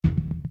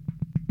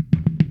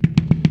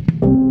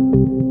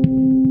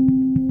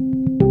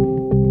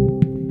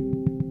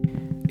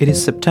It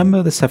is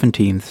September the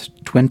 17th,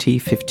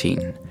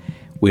 2015.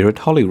 We're at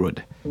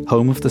Holyrood,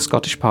 home of the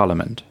Scottish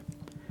Parliament.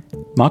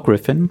 Mark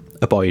Griffin,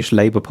 a boyish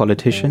Labour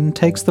politician,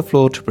 takes the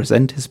floor to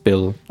present his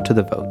bill to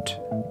the vote.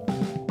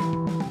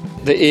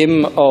 The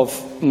aim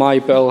of my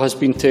bill has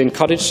been to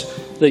encourage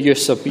the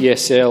use of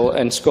BSL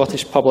in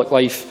Scottish public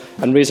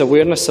life and raise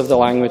awareness of the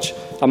language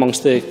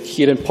amongst the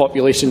hearing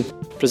population.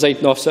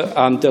 Presiding Officer,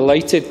 I'm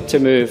delighted to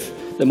move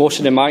the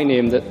motion in my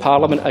name that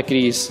Parliament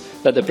agrees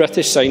that the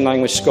British Sign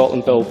Language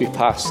Scotland Bill be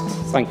passed.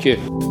 Thank you.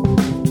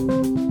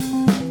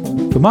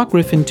 For Mark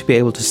Griffin to be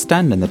able to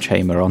stand in the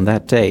chamber on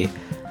that day,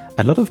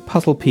 a lot of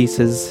puzzle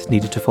pieces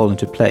needed to fall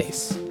into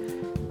place.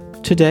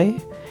 Today,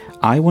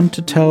 I want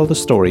to tell the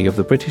story of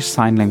the British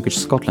Sign Language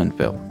Scotland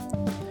Bill.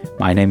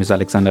 My name is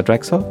Alexander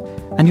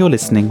Drexel, and you're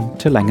listening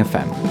to Lang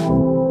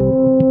FM.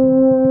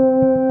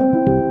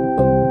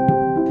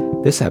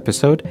 This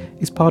episode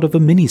is part of a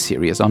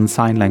mini-series on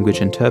sign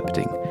language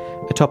interpreting,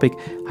 a topic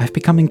I've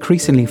become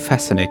increasingly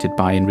fascinated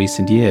by in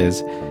recent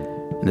years.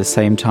 At the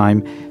same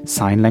time,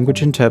 sign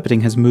language interpreting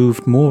has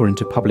moved more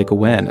into public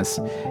awareness,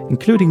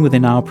 including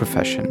within our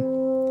profession.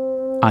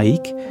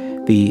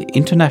 AIC, the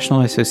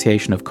International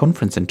Association of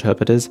Conference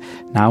Interpreters,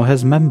 now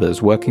has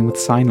members working with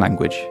sign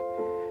language.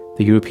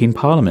 The European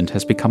Parliament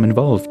has become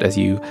involved, as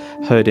you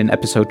heard in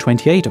episode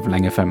 28 of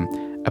Lang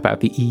FM,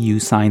 about the EU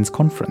Signs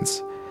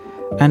Conference.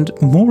 And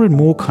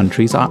more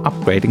countries are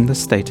upgrading the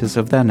status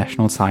of their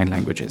national sign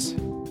languages.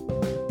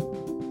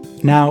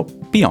 Now,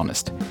 be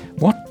honest,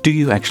 what do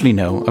you actually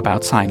know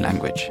about sign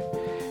language?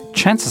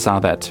 Chances are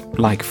that,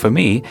 like for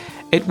me,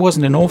 it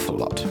wasn't an awful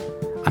lot.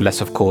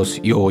 Unless, of course,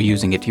 you're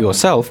using it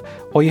yourself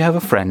or you have a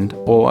friend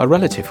or a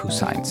relative who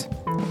signs.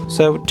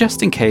 So,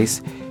 just in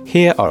case,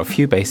 here are a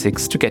few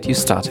basics to get you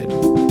started.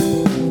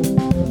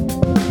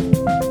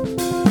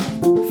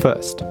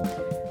 First,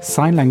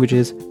 sign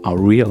languages are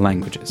real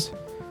languages.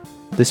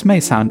 This may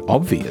sound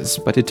obvious,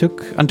 but it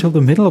took until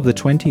the middle of the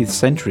 20th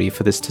century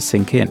for this to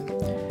sink in.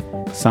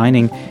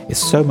 Signing is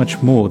so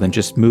much more than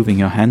just moving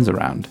your hands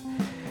around.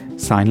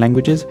 Sign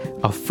languages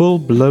are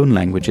full-blown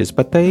languages,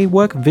 but they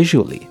work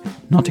visually,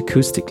 not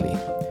acoustically.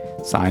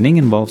 Signing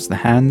involves the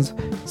hands,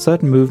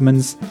 certain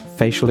movements,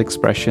 facial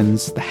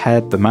expressions, the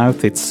head, the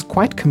mouth. It's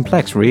quite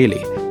complex,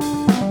 really.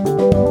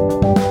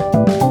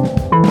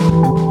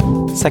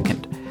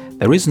 Second,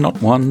 there is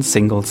not one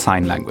single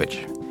sign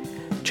language.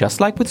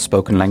 Just like with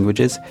spoken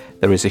languages,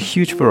 there is a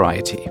huge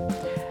variety.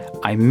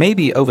 I may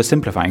be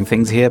oversimplifying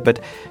things here, but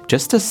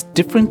just as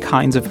different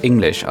kinds of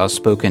English are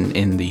spoken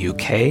in the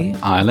UK,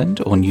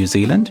 Ireland, or New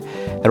Zealand,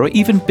 there are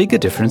even bigger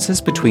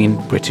differences between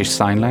British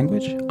Sign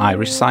Language,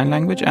 Irish Sign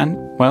Language, and,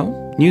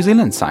 well, New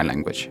Zealand Sign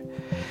Language.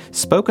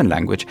 Spoken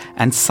language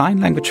and sign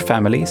language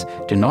families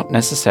do not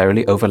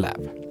necessarily overlap.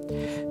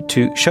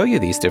 To show you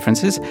these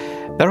differences,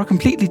 there are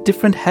completely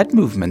different head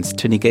movements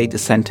to negate a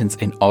sentence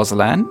in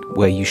Auslan,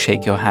 where you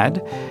shake your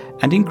head,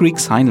 and in Greek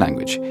Sign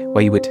Language,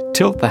 where you would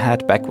tilt the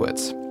head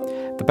backwards.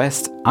 The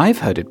best I've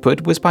heard it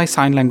put was by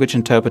sign language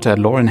interpreter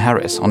Lauren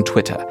Harris on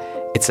Twitter.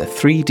 It's a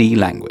 3D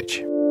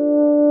language.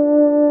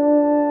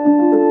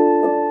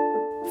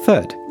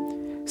 Third,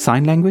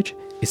 sign language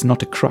is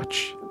not a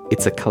crutch,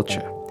 it's a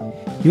culture.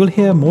 You'll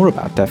hear more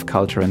about deaf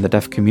culture and the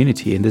deaf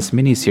community in this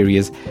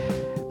mini-series,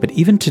 but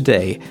even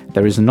today,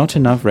 there is not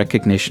enough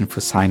recognition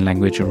for sign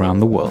language around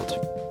the world.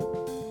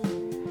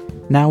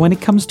 Now, when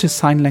it comes to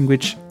sign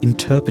language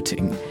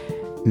interpreting,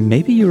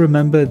 maybe you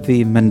remember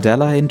the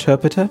Mandela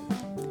interpreter?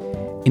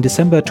 In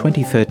December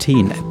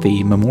 2013, at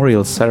the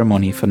memorial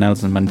ceremony for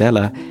Nelson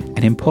Mandela,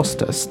 an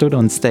imposter stood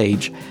on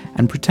stage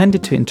and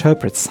pretended to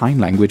interpret sign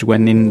language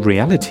when, in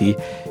reality,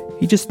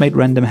 he just made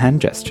random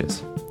hand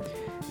gestures.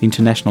 The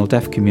international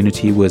deaf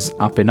community was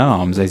up in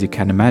arms, as you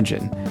can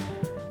imagine.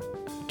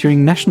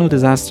 During national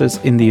disasters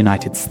in the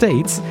United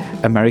States,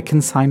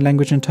 American Sign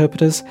Language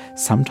interpreters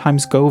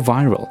sometimes go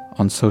viral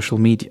on social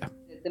media.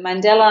 The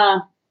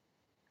Mandela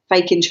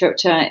fake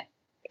interpreter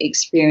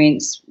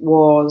experience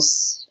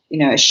was,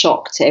 a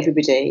shock to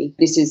everybody.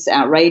 This is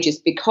outrageous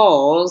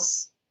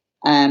because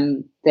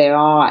there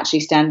are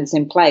actually standards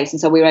in place,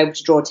 and so we were able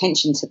to draw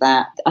attention to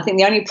that. I think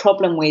the only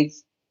problem with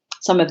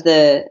some of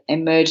the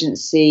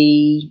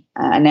emergency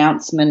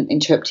announcement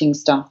interpreting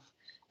stuff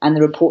and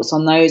the reports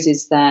on those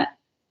is that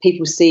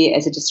people see it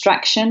as a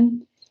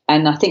distraction.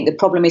 And I think the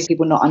problem is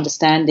people not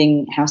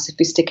understanding how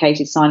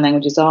sophisticated sign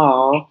languages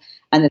are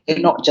and that they're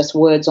not just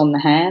words on the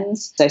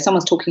hands. So if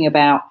someone's talking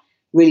about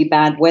really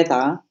bad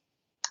weather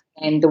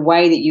and the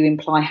way that you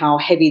imply how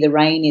heavy the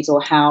rain is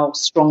or how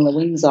strong the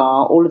winds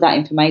are, all of that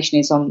information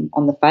is on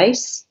the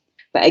face.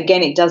 But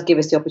again, it does give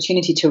us the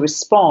opportunity to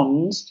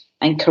respond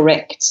and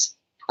correct.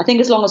 I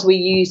think as long as we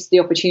use the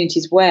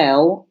opportunities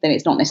well, then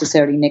it's not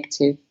necessarily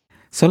negative.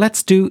 So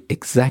let's do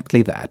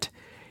exactly that.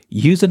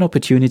 Use an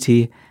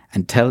opportunity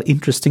and tell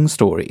interesting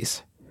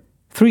stories.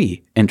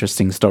 3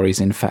 interesting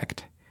stories, in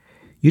fact.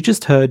 You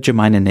just heard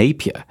Jemina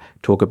Napier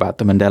talk about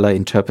the Mandela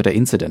interpreter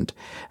incident,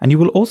 and you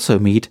will also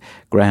meet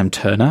Graham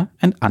Turner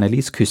and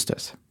Annelies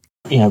Küsters.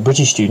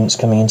 British students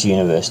coming into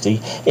university,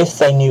 if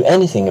they knew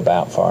anything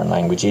about foreign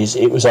languages,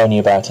 it was only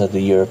about other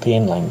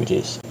European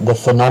languages. The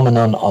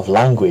phenomenon of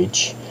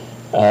language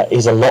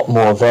is a lot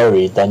more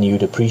varied than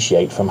you'd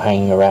appreciate from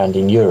hanging around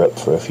in Europe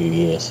for a few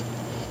years.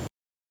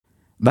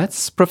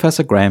 That's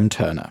Professor Graham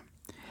Turner.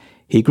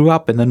 He grew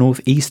up in the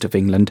northeast of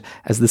England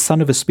as the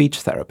son of a speech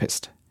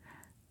therapist.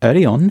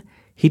 Early on,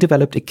 he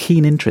developed a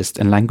keen interest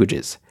in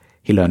languages.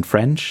 He learned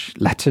French,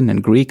 Latin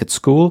and Greek at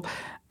school,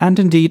 and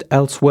indeed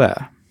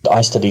elsewhere.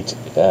 I studied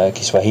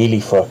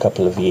Kiswahili for a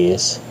couple of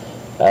years.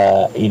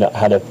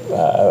 Had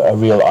a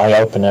real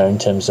eye-opener in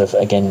terms of,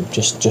 again,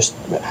 just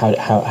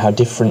how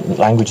different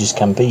languages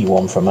can be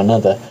one from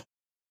another.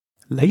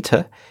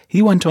 Later,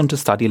 he went on to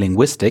study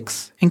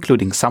linguistics,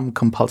 including some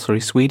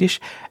compulsory Swedish,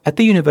 at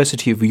the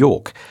University of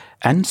York,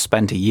 and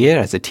spent a year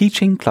as a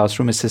teaching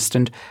classroom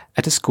assistant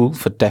at a school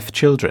for deaf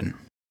children.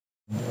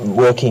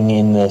 Working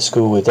in the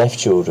school with deaf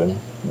children,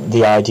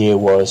 the idea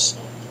was,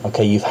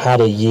 okay, you've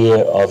had a year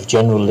of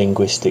general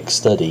linguistic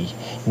study,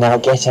 now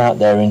get out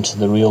there into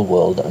the real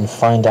world and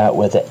find out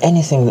whether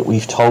anything that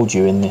we've told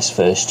you in this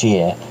first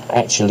year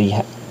actually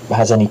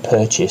has any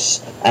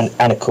purchase. And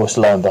of course,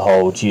 lo and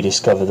behold, you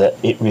discover that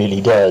it really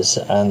does.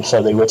 And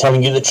so they were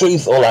telling you the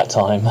truth all that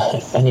time.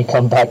 And you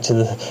come back to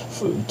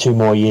the 2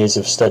 more years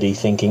of study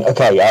thinking,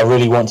 okay, I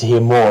really want to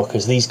hear more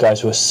because these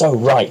guys were so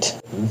right.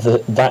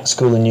 That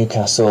school in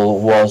Newcastle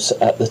was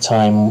at the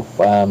time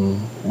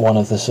one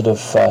of the sort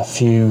of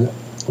few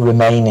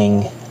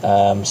remaining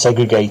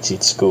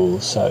segregated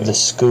schools. So the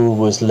school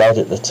was led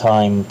at the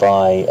time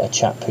by a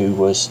chap who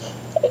was,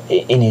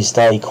 in his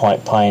day,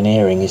 quite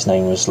pioneering. His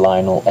name was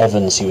Lionel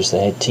Evans. He was the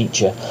head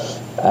teacher,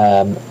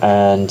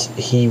 and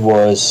he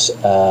was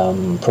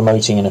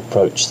promoting an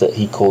approach that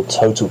he called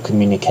total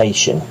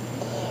communication,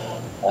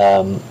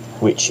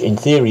 which in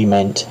theory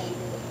meant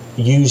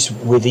use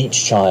with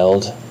each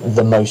child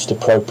the most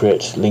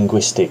appropriate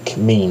linguistic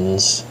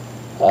means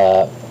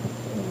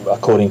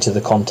according to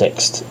the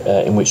context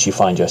in which you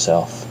find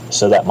yourself.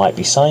 So that might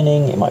be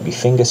signing, it might be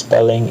finger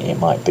spelling, it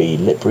might be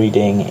lip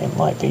reading, it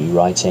might be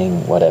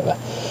writing, whatever.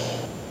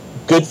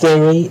 Good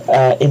theory.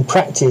 In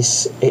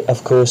practice,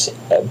 of course,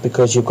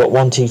 because you've got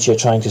one teacher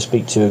trying to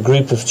speak to a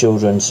group of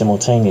children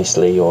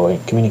simultaneously or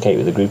communicate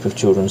with a group of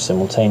children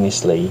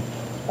simultaneously,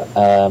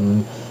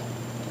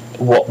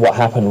 what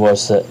happened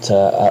was that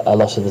a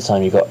lot of the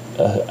time you got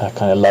a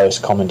kind of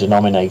lowest common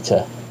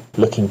denominator.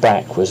 Looking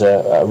back, was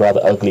a rather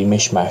ugly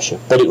mishmash.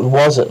 But it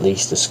was at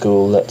least a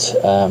school that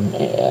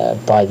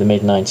by the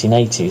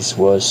mid-1980s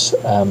was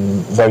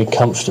very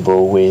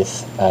comfortable with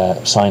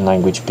sign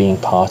language being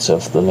part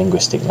of the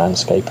linguistic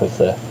landscape of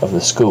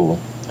the school.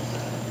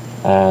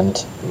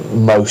 And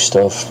most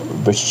of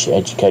British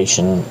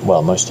education,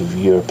 well, most of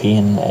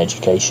European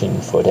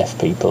education for deaf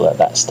people at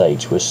that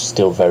stage was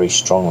still very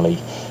strongly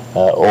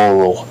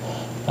oral.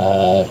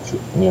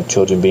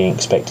 Children being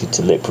expected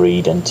to lip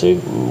read and to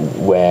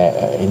wear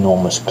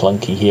enormous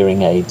clunky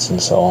hearing aids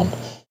and so on.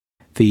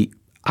 The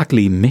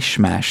ugly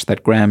mishmash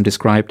that Graham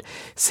described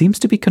seems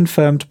to be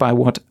confirmed by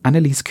what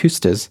Annelies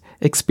Kusters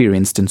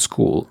experienced in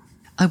school.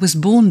 I was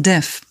born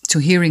deaf to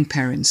hearing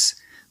parents,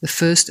 the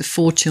first of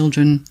 4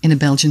 children in a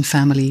Belgian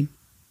family.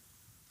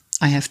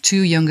 I have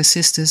 2 younger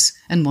sisters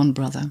and 1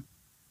 brother.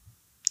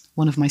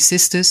 One of my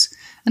sisters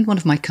and one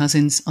of my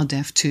cousins are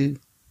deaf too.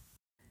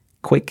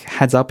 Quick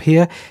heads up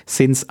here,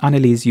 since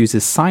Annelies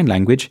uses sign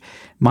language,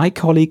 my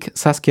colleague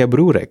Saskia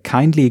Brure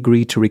kindly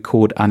agreed to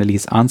record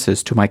Annelies'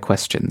 answers to my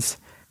questions.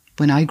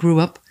 When I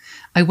grew up,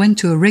 I went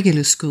to a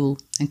regular school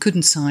and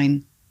couldn't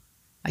sign.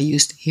 I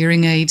used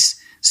hearing aids,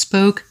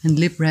 spoke and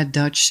lip-read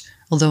Dutch,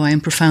 although I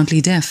am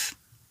profoundly deaf.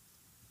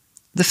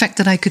 The fact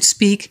that I could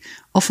speak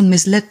often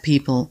misled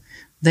people.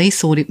 They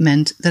thought it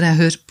meant that I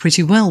heard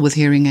pretty well with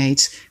hearing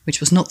aids,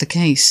 which was not the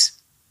case.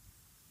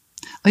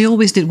 I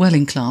always did well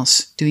in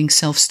class, doing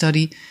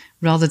self-study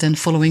rather than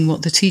following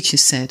what the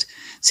teachers said,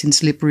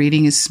 since lip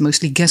reading is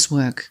mostly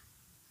guesswork.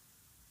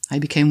 I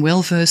became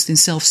well versed in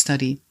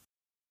self-study.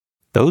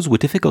 Those were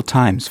difficult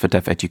times for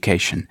deaf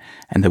education,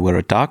 and they were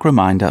a dark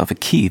reminder of a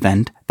key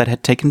event that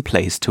had taken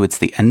place towards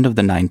the end of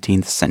the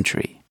 19th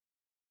century.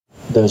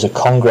 There was a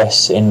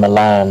congress in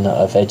Milan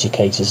of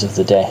educators of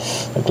the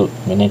deaf,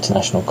 an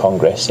international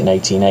congress in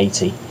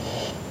 1880,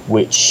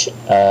 which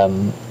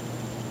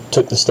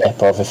took the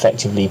step of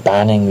effectively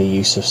banning the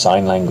use of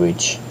sign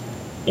language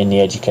in the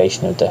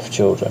education of deaf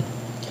children.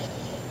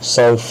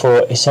 So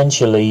for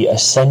essentially a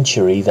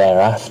century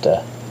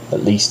thereafter,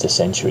 at least a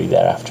century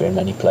thereafter in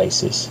many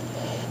places,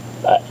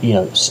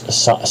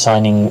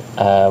 signing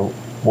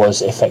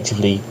was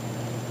effectively,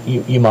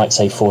 you might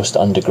say, forced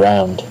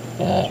underground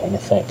in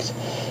effect.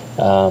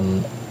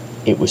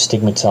 It was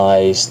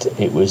stigmatized,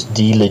 it was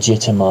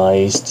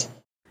delegitimized.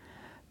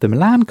 The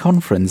Milan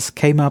conference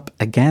came up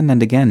again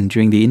and again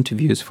during the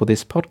interviews for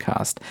this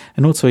podcast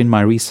and also in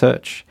my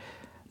research.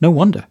 No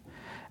wonder.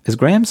 As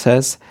Graham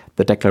says,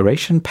 the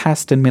declaration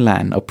passed in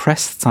Milan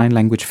oppressed sign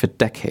language for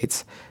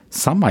decades.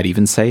 Some might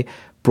even say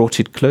brought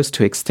it close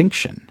to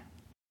extinction.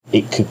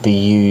 It could be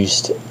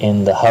used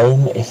in the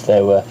home if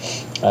there were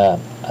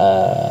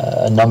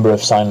a number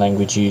of sign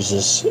language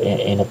users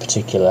in a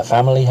particular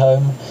family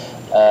home,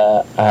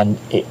 and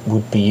it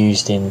would be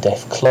used in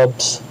deaf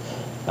clubs.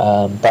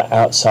 But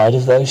outside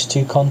of those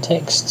two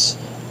contexts,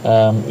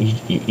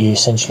 you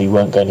essentially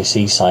weren't going to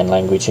see sign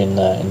language in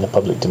the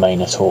public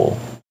domain at all.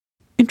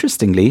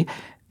 Interestingly,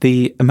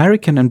 the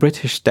American and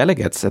British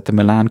delegates at the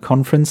Milan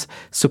conference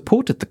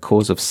supported the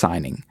cause of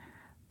signing,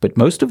 but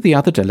most of the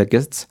other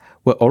delegates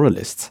were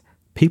oralists,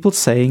 people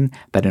saying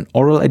that an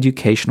oral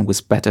education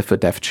was better for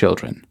deaf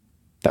children.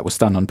 That was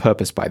done on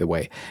purpose, by the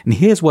way, and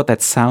here's what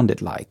that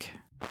sounded like.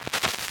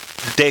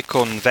 The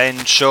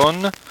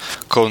convention,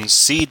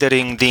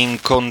 considering the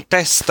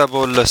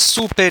incontestable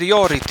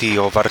superiority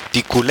of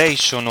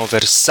articulation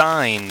over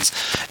signs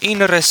in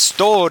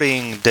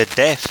restoring the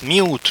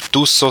deaf-mute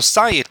to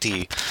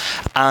society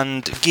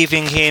and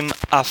giving him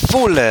a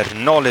fuller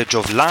knowledge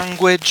of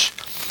language,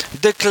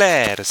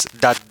 declares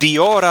that the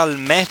oral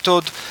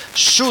method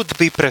should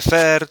be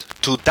preferred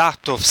to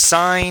that of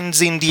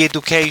signs in the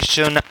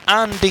education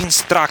and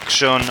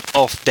instruction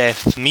of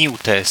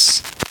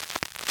deaf-mutes.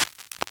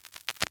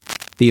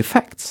 The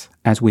effects,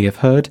 as we have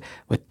heard,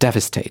 were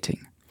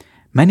devastating.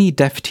 Many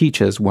deaf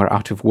teachers were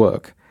out of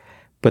work,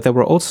 but there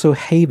were also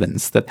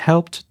havens that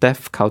helped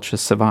deaf culture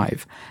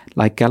survive,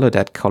 like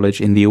Gallaudet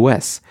College in the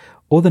US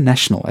or the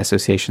National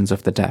Associations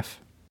of the Deaf.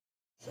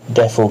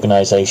 Deaf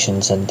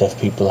organisations and deaf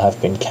people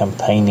have been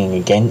campaigning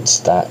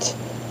against that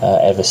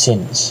ever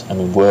since. I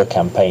mean, were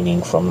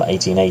campaigning from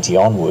 1880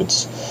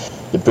 onwards.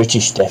 The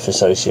British Deaf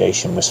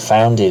Association was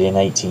founded in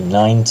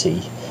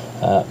 1890,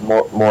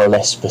 more or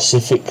less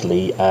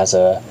specifically as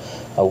a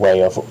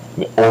way of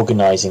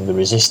organising the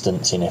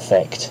resistance, in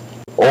effect.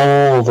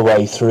 All the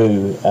way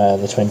through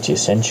the 20th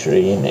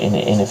century,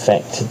 in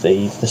effect,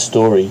 the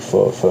story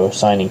for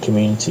signing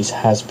communities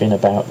has been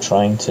about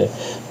trying to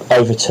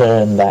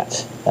overturn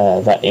that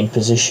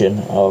imposition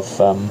of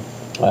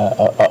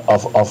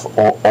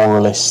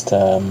oralist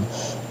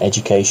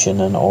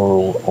education and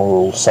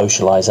oral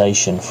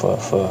socialisation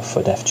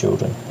for deaf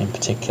children in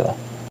particular.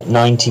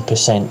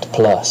 90%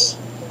 plus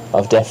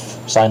of deaf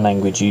sign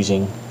language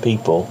using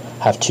people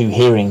have two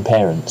hearing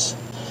parents.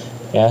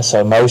 Yeah,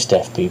 so most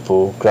deaf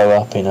people grow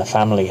up in a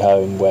family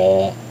home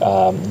where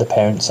the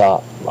parents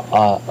are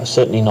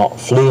certainly not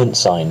fluent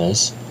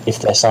signers, if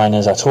they're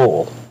signers at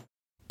all.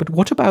 But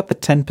what about the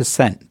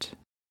 10%?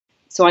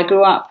 So I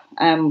grew up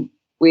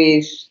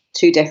with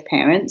two deaf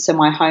parents, so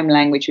my home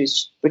language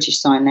was British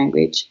Sign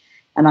Language,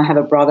 and I have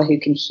a brother who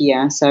can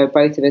hear, so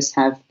both of us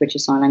have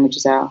British Sign Language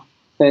as our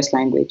first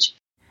language.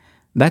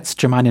 That's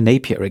Jemina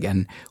Napier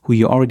again, who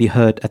you already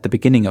heard at the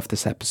beginning of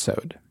this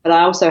episode. But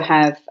I also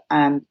have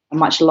a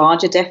much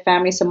larger deaf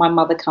family. So my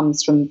mother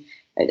comes from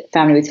a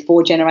family with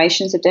 4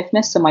 generations of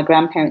deafness. So my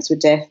grandparents were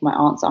deaf, my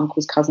aunts,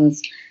 uncles,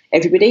 cousins,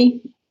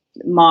 everybody.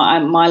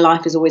 My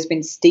life has always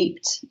been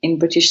steeped in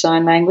British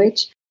Sign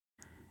Language.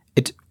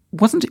 It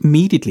wasn't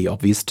immediately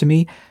obvious to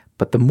me,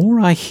 but the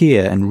more I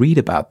hear and read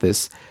about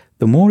this,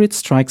 the more it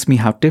strikes me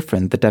how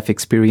different the deaf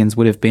experience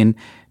would have been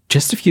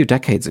just a few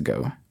decades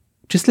ago.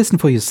 Just listen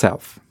for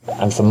yourself.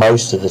 And for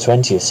most of the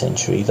 20th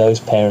century, those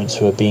parents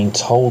who are being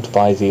told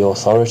by the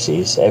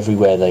authorities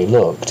everywhere they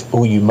looked,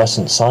 oh, you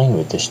mustn't sign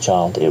with this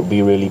child, it will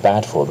be really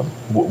bad for them.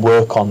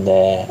 Work on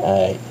their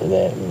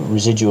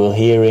residual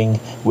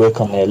hearing,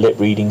 work on their lip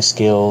reading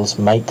skills,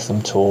 make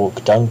them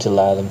talk, don't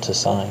allow them to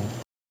sign.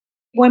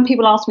 When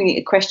people ask me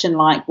a question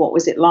like, what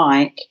was it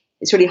like?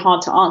 It's really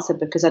hard to answer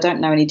because I don't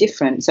know any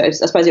different. So I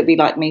suppose it would be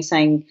like me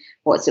saying,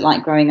 what's it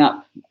like growing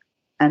up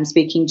and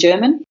speaking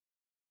German?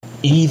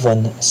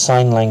 Even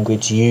sign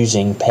language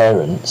using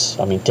parents,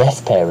 I mean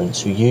deaf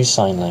parents who use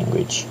sign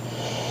language,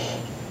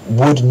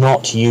 would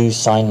not use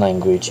sign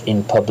language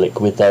in public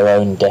with their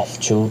own deaf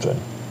children.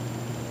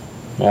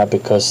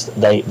 Because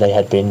they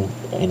had been,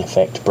 in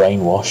effect,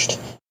 brainwashed.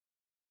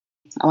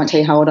 I won't tell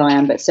you how old I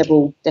am, but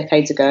several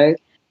decades ago,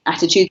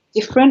 attitudes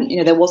were different.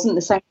 There wasn't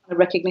the same kind of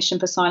recognition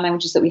for sign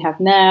languages that we have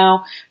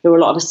now. There were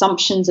a lot of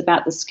assumptions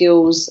about the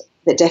skills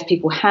that deaf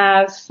people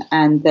have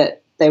and that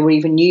they were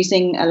even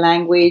using a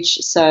language.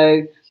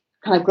 So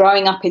kind of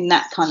growing up in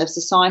that kind of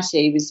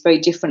society was very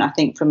different, I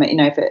think, from,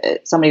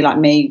 if somebody like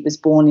me was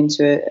born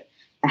into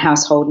a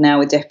household now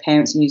with deaf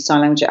parents and use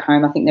sign language at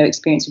home, I think their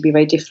experience would be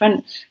very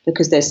different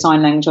because there's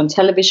sign language on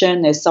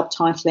television, there's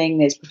subtitling,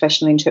 there's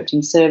professional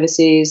interpreting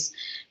services.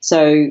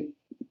 So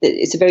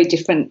it's a very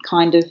different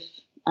kind of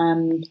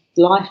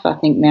life, I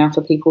think, now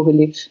for people who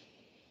live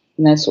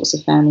in those sorts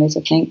of families,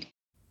 I think.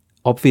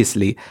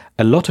 Obviously,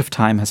 a lot of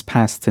time has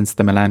passed since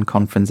the Milan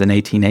Conference in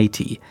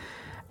 1880,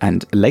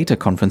 and later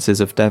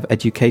conferences of deaf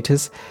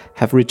educators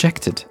have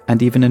rejected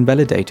and even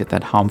invalidated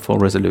that harmful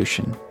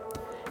resolution.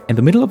 In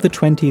the middle of the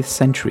 20th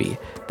century,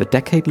 the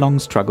decade-long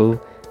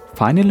struggle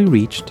finally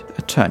reached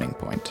a turning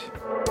point.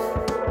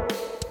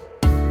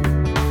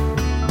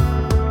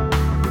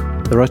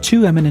 There are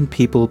 2 eminent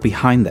people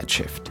behind that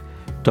shift,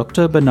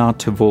 Dr. Bernard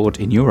Tervoort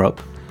in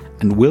Europe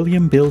and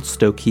William Bill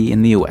Stokoe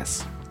in the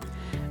US.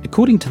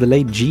 According to the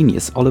late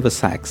genius Oliver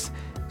Sacks,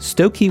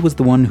 Stokoe was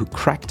the one who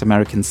cracked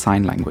American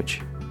Sign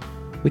Language.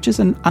 which is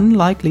an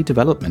unlikely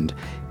development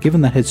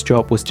given that his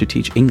job was to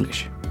teach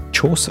English,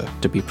 Chaucer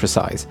to be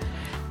precise.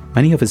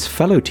 Many of his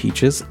fellow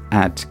teachers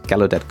at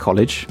Gallaudet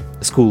College,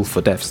 a school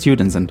for deaf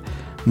students, and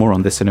more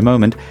on this in a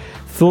moment,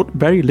 thought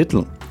very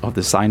little of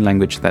the sign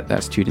language that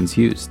their students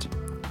used.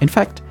 In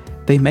fact,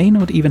 they may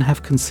not even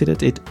have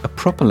considered it a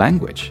proper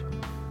language.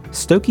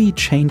 Stokoe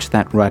changed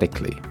that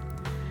radically.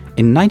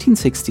 In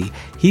 1960,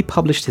 he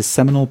published his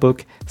seminal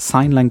book,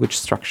 Sign Language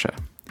Structure.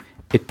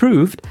 It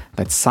proved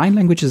that sign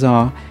languages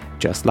are,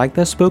 just like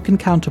their spoken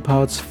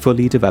counterparts,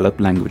 fully developed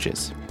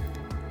languages.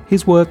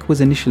 His work was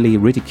initially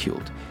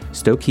ridiculed.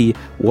 Stokoe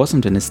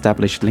wasn't an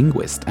established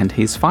linguist, and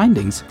his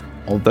findings,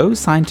 although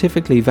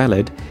scientifically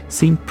valid,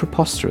 seemed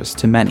preposterous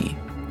to many.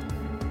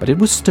 But it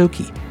was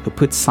Stokoe who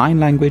put sign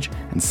language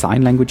and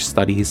sign language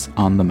studies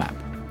on the map.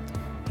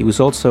 He was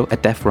also a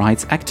deaf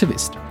rights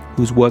activist,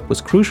 whose work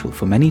was crucial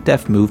for many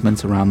deaf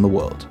movements around the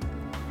world.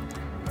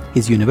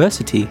 His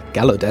university,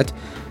 Gallaudet,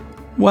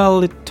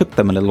 well, it took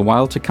them a little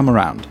while to come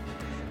around.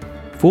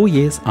 4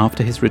 years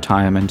after his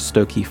retirement,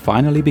 Stokoe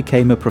finally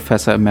became a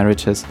professor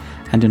emeritus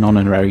and an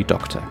honorary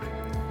doctor.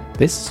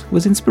 This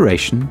was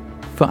inspiration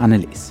for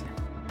Annelies.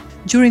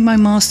 During my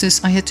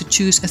master's, I had to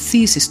choose a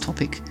thesis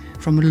topic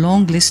from a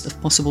long list of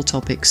possible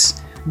topics,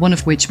 one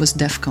of which was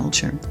deaf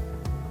culture.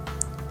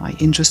 My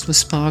interest was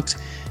sparked,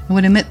 and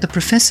when I met the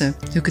professor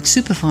who could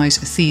supervise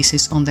a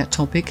thesis on that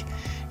topic,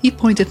 he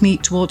pointed me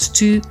towards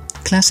 2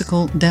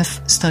 classical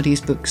deaf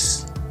studies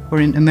books,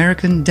 wherein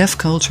American deaf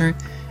culture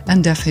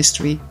and deaf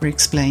history were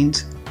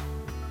explained.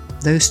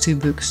 Those 2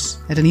 books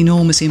had an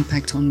enormous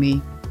impact on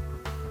me.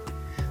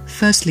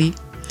 Firstly,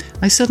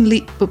 I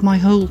suddenly put my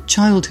whole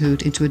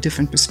childhood into a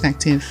different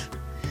perspective.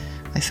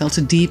 I felt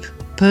a deep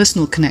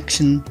personal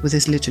connection with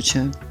his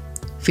literature,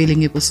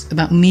 feeling it was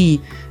about me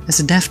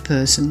as a deaf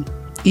person,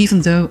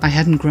 even though I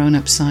hadn't grown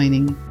up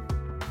signing.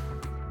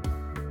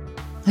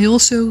 I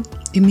also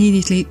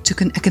immediately took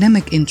an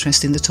academic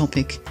interest in the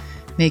topic,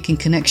 making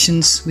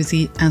connections with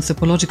the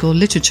anthropological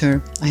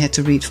literature I had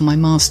to read for my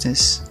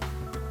master's.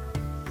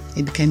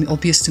 It became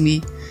obvious to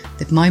me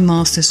that my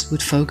master's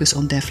would focus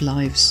on deaf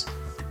lives.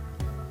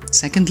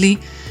 Secondly,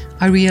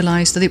 I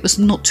realized that it was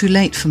not too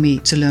late for me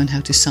to learn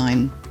how to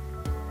sign.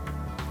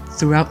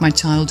 Throughout my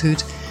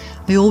childhood,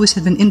 I always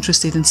had been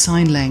interested in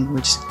sign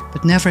language,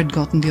 but never had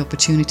gotten the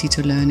opportunity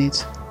to learn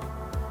it.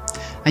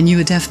 I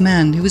knew a deaf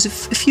man who was a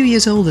few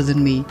years older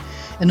than me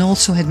and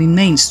also had been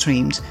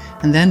mainstreamed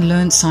and then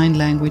learned sign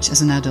language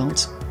as an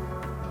adult.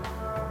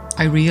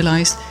 I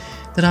realized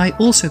that I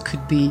also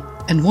could be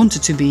and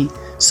wanted to be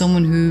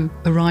someone who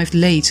arrived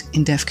late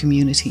in deaf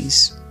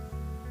communities.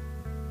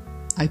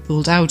 I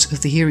pulled out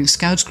of the Hearing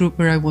Scouts group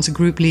where I was a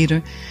group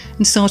leader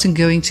and started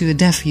going to a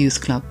deaf youth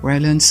club where I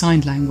learned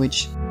sign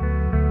language.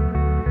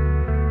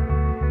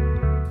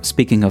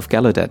 Speaking of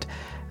Gallaudet,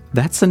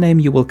 that's a name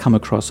you will come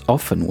across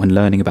often when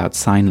learning about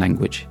sign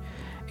language.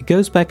 It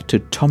goes back to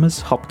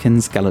Thomas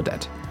Hopkins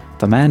Gallaudet,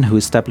 the man who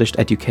established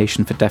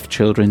education for deaf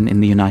children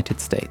in the United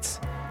States.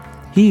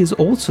 He is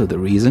also the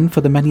reason for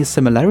the many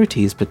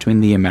similarities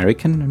between the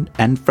American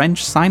and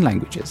French sign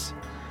languages.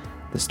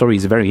 The story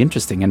is very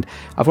interesting, and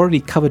I've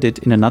already covered it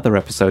in another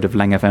episode of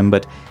Lang FM,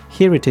 but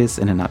here it is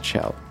in a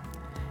nutshell.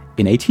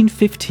 In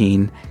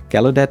 1815,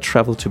 Gallaudet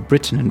traveled to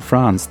Britain and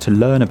France to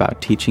learn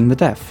about teaching the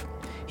deaf.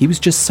 He was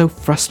just so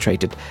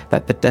frustrated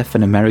that the deaf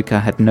in America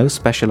had no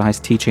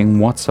specialized teaching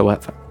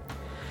whatsoever.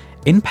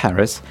 In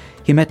Paris,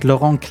 he met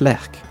Laurent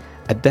Clerc,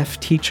 a deaf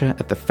teacher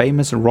at the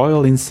famous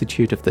Royal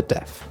Institute of the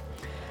Deaf.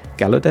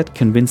 Gallaudet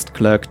convinced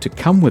Clerc to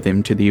come with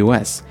him to the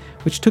US,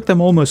 which took them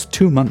almost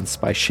 2 months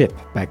by ship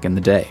back in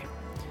the day.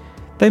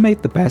 They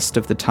made the best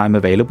of the time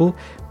available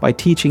by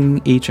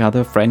teaching each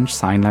other French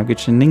Sign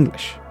Language and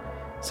English.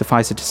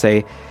 Suffice it to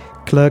say,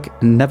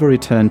 Clerc never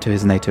returned to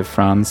his native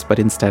France, but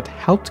instead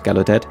helped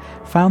Gallaudet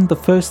found the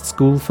first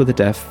school for the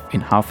deaf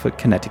in Hartford,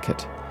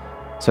 Connecticut.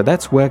 So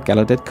that's where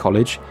Gallaudet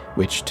College,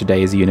 which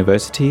today is a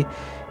university,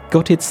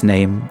 got its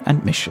name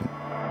and mission.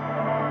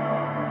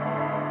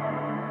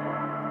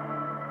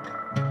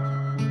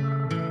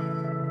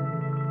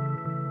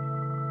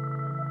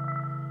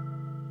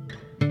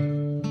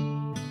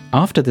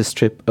 After this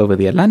trip over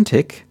the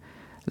Atlantic,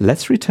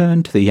 let's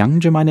return to the young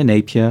Jemina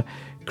Napier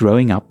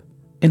growing up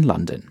in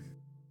London.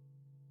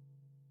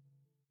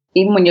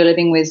 Even when you're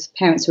living with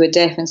parents who are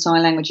deaf and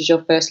sign language is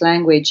your first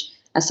language,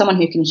 as someone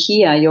who can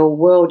hear, your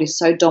world is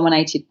so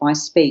dominated by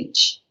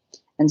speech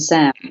and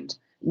sound.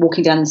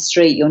 Walking down the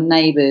street, your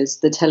neighbours,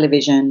 the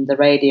television, the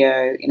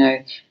radio,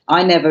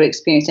 I never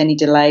experienced any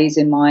delays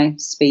in my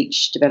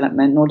speech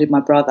development, nor did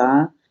my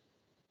brother.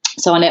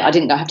 So I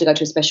didn't have to go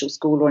to a special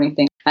school or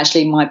anything.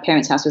 Actually, my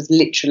parents' house was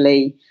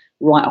literally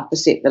right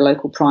opposite the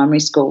local primary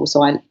school.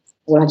 So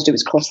all I had to do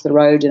was cross the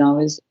road and I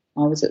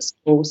was at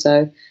school.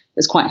 So it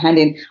was quite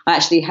handy. And I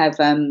actually have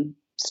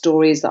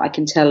stories that I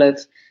can tell of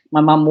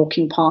my mum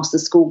walking past the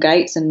school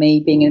gates and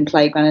me being in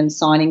playground and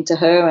signing to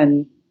her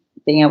and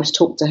being able to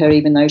talk to her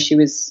even though she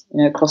was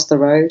across the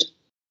road.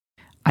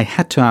 I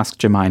had to ask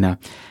Jemina,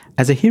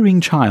 as a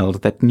hearing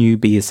child that knew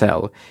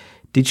BSL,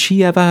 Did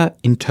she ever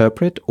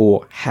interpret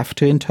or have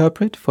to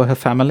interpret for her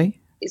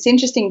family? It's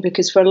interesting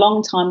because for a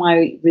long time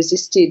I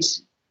resisted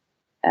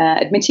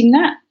admitting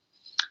that,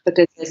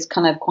 because there's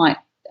kind of quite,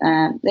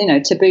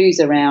 taboos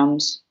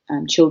around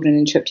children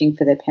interpreting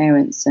for their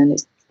parents, and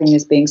it's seen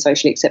as being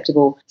socially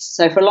acceptable.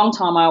 So for a long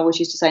time I always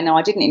used to say, no,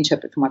 I didn't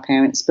interpret for my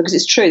parents, because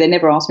it's true, they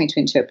never asked me to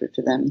interpret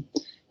for them.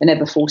 They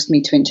never forced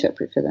me to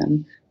interpret for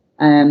them.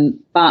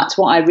 But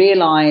what I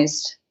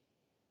realised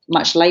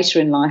much later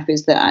in life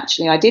is that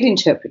actually I did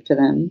interpret for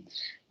them,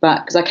 but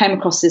because I came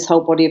across this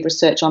whole body of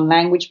research on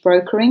language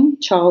brokering,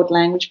 child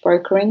language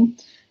brokering,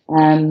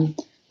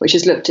 which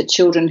has looked at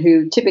children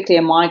who typically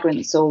are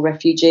migrants or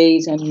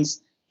refugees, and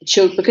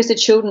because the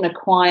children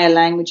acquire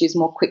languages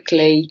more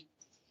quickly,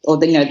 or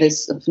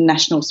there's sort of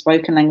national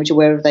spoken language or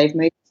wherever they've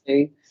moved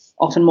to,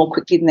 often more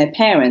quickly than their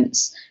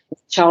parents, the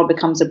child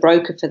becomes a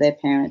broker for their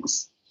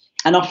parents.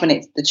 And often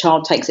the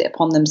child takes it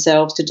upon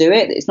themselves to do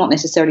it. It's not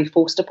necessarily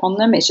forced upon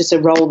them. It's just a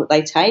role that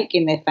they take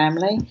in their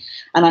family.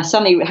 And I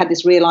suddenly had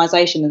this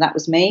realisation that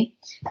was me,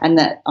 and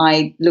that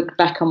I looked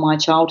back on my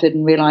childhood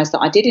and realised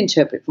that I did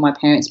interpret for my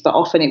parents, but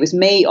often it was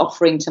me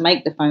offering to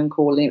make the phone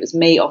call, and it was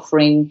me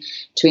offering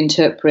to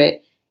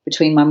interpret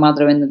between my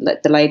mother and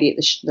the lady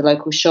at the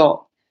local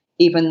shop,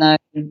 even though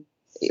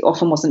it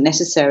often wasn't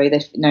necessary.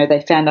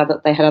 They found out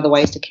that they had other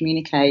ways to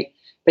communicate.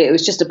 But it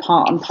was just a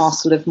part and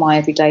parcel of my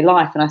everyday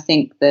life. And I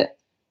think that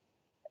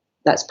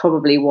that's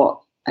probably what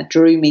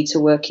drew me to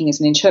working as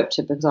an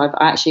interpreter, because I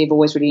actually have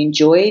always really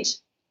enjoyed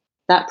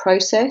that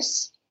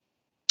process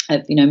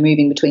of,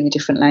 moving between the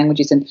different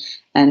languages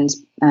and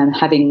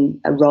having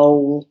a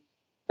role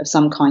of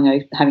some kind,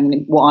 of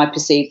having what I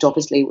perceived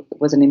obviously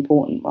was an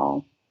important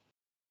role.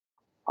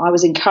 I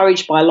was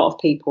encouraged by a lot of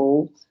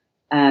people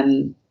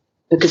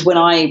because when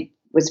I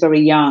was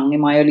very young, in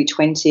my early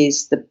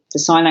 20s, the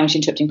sign language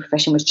interpreting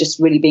profession was just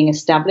really being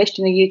established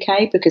in the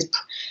UK, because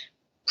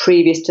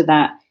previous to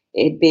that,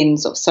 it had been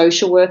sort of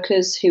social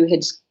workers who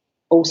had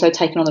also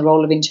taken on the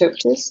role of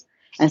interpreters.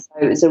 And so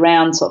it was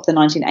around sort of the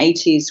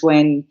 1980s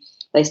when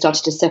they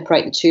started to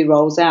separate the two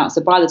roles out.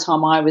 So by the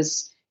time I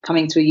was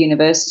coming through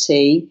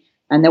university,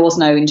 and there was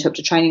no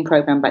interpreter training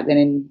program back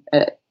then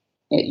at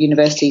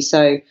university,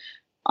 so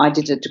I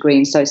did a degree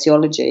in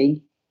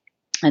sociology.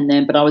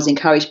 But I was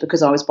encouraged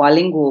because I was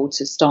bilingual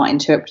to start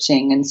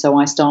interpreting. And so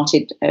I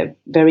started at a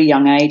very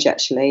young age,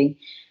 actually,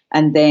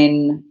 and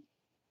then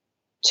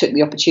took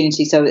the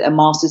opportunity. So a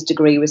master's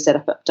degree was set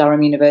up at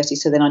Durham University.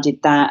 So then I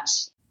did that.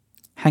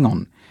 Hang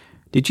on.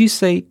 Did you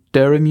say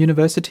Durham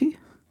University?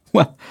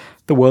 Well,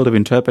 the world of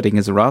interpreting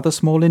is rather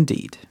small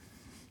indeed.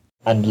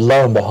 And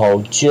lo and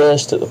behold,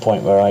 just at the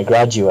point where I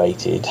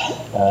graduated,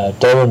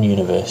 Durham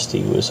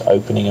University was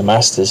opening a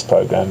master's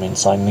program in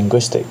sign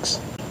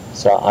linguistics.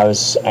 So I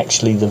was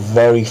actually the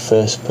very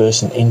first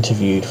person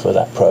interviewed for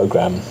that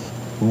program,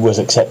 was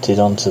accepted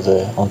onto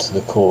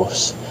the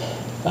course,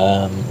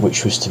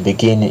 which was to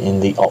begin in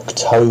the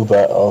October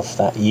of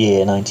that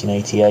year,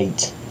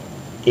 1988.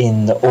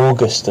 In the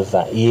August of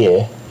that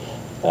year,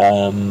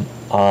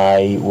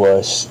 I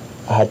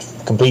had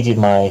completed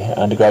my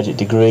undergraduate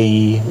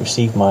degree,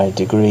 received my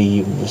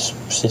degree, was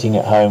sitting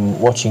at home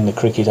watching the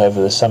cricket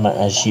over the summer,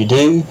 as you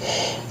do,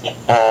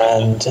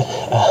 and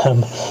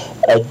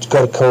I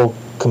got a call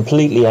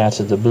completely out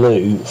of the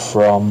blue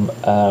from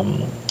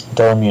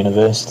Durham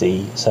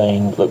University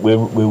saying, look, we're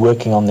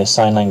working on this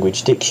sign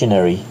language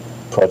dictionary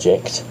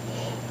project.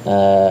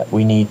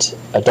 We need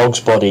a dog's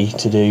body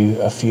to do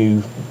a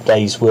few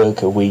days'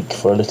 work a week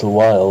for a little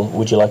while.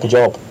 Would you like a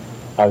job?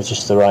 I was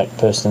just the right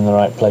person in the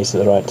right place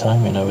at the right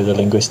time, with a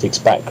linguistics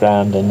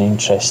background and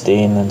interest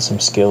in and some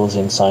skills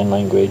in sign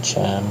language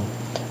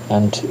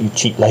and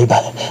cheap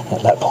labour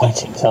at that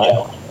point in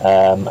time.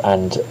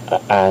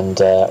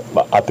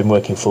 I've been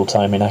working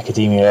full-time in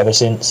academia ever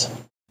since.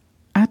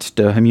 At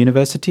Durham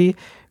University,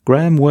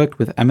 Graham worked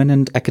with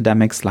eminent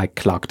academics like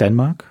Clark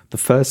Denmark, the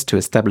first to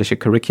establish a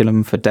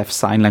curriculum for deaf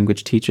sign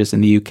language teachers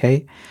in the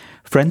UK,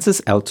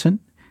 Francis Elton,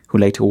 who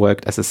later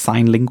worked as a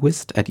sign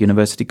linguist at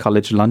University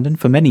College London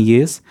for many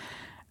years,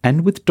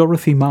 and with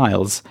Dorothy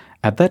Miles,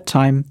 at that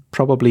time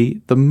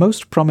probably the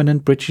most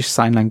prominent British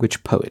sign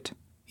language poet.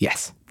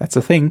 Yes, that's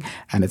a thing,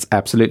 and it's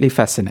absolutely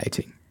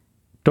fascinating.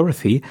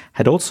 Dorothy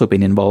had also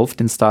been involved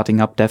in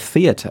starting up deaf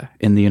theatre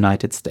in the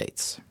United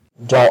States.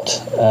 Dot,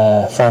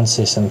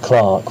 Francis and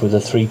Clark were the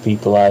three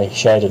people I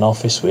shared an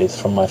office with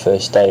from my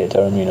first day at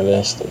Durham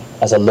University.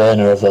 As a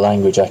learner of the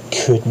language, I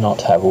could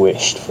not have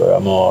wished for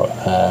a more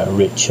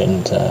rich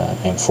and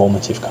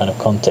informative kind of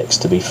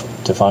context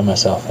to find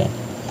myself in.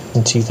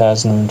 In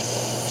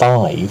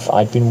 2005,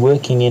 I'd been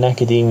working in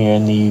academia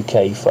in the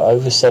UK for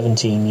over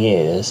 17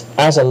 years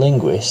as a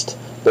linguist,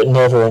 but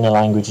never in a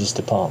languages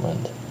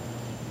department.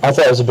 I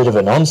thought it was a bit of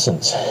a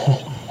nonsense.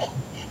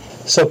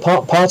 So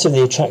part of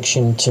the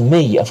attraction to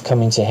me of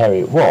coming to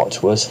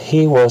Heriot-Watt was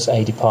here was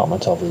a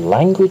department of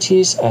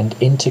languages and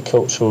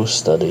intercultural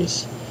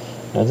studies.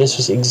 Now this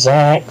was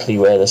exactly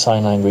where the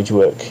sign language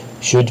work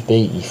should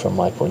be from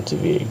my point of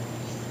view.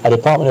 A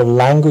Department of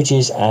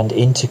Languages and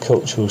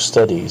Intercultural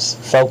Studies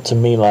felt to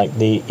me like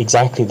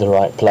exactly the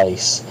right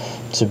place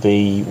to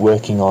be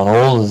working on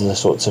all of the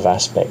sorts of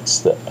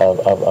aspects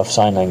of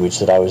sign language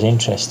that I was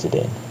interested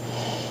in.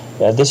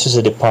 This was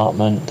a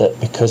department that,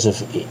 because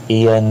of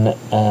Ian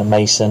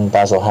Mason,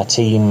 Basil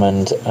Hatim,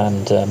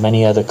 and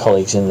many other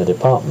colleagues in the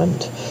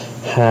department,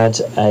 had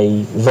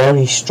a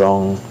very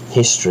strong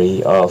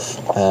history of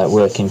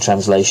work in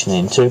translation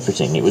and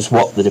interpreting. It was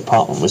what the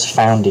department was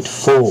founded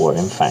for,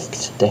 in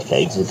fact,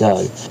 decades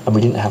ago. And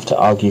we didn't have to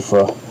argue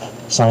for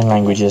sign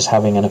languages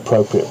having an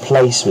appropriate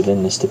place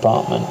within this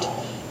department.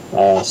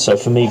 So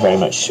for me, very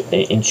much,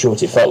 in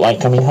short, it felt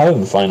like coming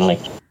home, finally.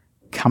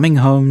 Coming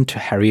home to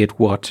Heriot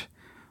Watt.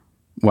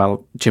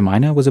 Well,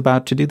 Jemina was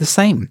about to do the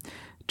same,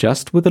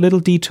 just with a little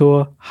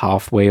detour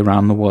halfway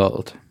around the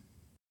world.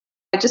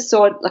 I just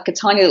saw like a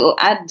tiny little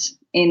ad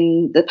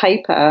in the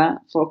paper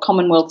for a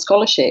Commonwealth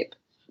scholarship.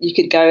 You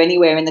could go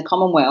anywhere in the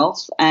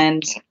Commonwealth,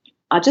 and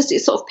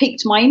it sort of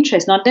piqued my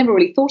interest. And I'd never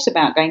really thought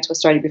about going to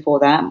Australia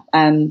before that.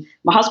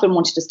 My husband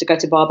wanted us to go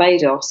to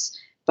Barbados,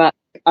 but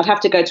I'd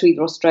have to go to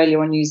either Australia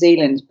or New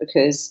Zealand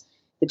because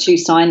the two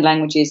sign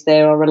languages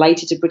there are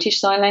related to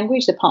British Sign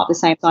Language. They're part of the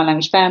same sign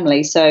language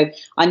family. So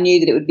I knew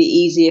that it would be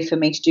easier for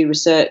me to do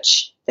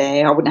research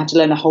there. I wouldn't have to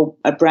learn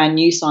a brand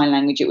new sign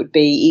language. It would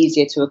be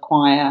easier to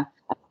acquire.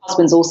 My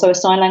husband's also a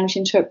sign language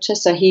interpreter,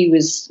 so he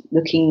was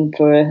looking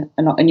for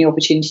a new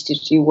opportunity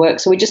to do work.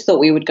 So we just thought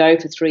we would go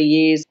for 3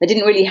 years. They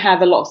didn't really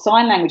have a lot of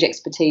sign language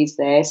expertise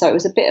there, so it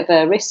was a bit of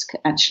a risk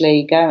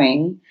actually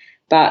going.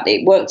 But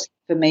it worked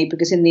for me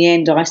because in the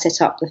end I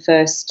set up the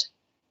first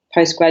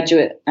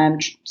postgraduate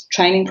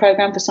training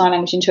program for sign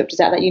language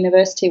interpreters at that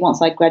university.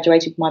 Once I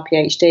graduated with my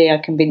PhD,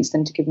 I convinced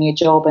them to give me a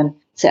job and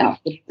set up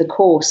the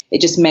course.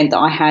 It just meant that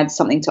I had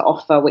something to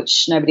offer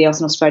which nobody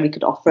else in Australia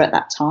could offer at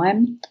that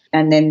time.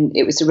 And then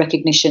it was a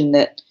recognition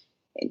that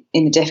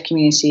in the deaf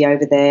community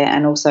over there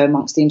and also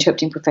amongst the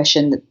interpreting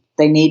profession that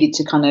they needed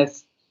to kind of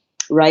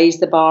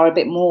raise the bar a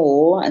bit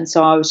more. And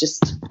so I was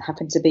just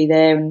happened to be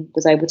there and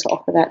was able to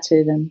offer that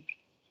to them.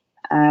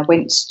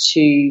 Went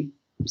to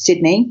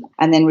Sydney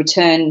and then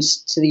returned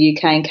to the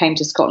UK and came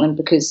to Scotland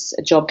because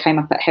a job came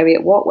up at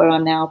Heriot Watt where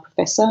I'm now a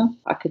professor.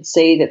 I could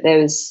see that there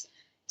was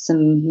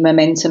some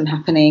momentum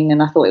happening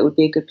and I thought it would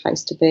be a good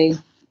place to be,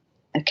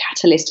 a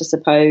catalyst I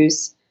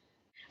suppose.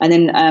 And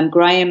then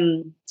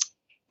Graham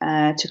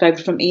took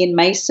over from Ian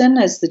Mason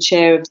as the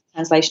chair of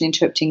Translation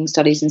Interpreting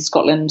Studies in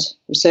Scotland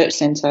Research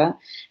Centre,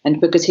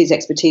 and because his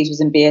expertise was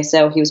in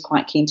BSL he was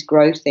quite keen to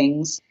grow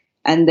things.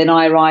 And then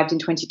I arrived in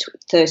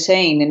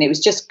 2013, and it was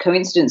just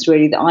coincidence,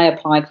 really, that I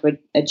applied for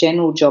a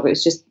general job. It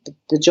was just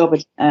the job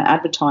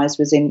advertised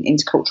was in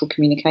intercultural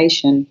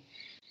communication.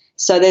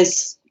 So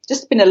there's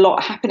just been a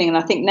lot happening. And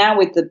I think now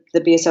with the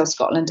BSL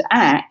Scotland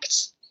Act,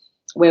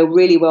 we're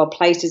really well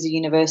placed as a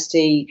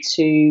university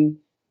to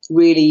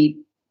really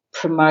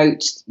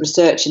promote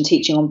research and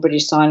teaching on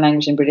British Sign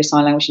Language and British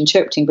Sign Language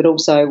interpreting, but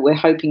also we're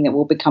hoping that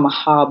we'll become a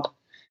hub.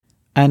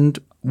 And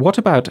what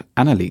about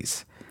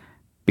Annelies?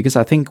 Because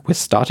I think we're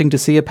starting to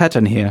see a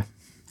pattern here.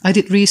 I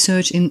did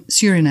research in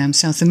Suriname,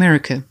 South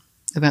America,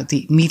 about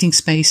the meeting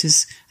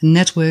spaces and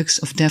networks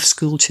of deaf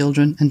school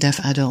children and deaf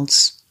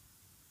adults.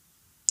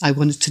 I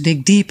wanted to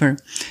dig deeper.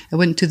 I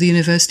went to the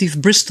University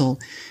of Bristol,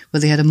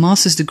 where they had a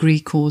master's degree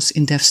course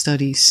in deaf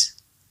studies.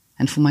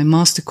 And for my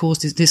master course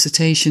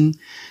dissertation,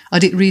 I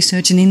did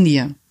research in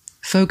India,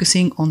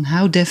 focusing on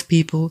how deaf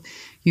people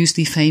use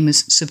the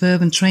famous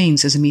suburban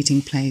trains as a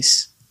meeting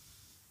place.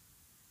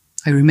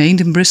 I remained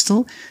in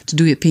Bristol to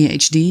do a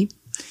PhD,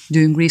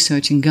 doing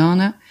research in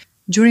Ghana.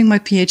 During my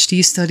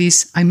PhD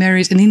studies, I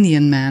married an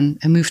Indian man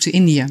and moved to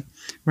India,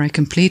 where I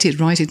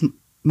completed writing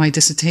my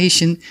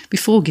dissertation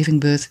before giving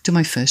birth to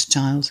my first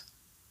child.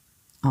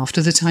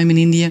 After the time in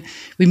India,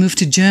 we moved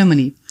to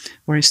Germany,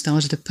 where I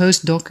started a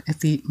postdoc at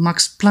the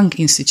Max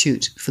Planck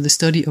Institute for the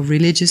study of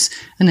religious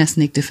and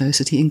ethnic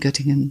diversity in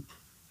Göttingen.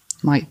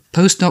 My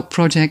postdoc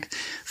project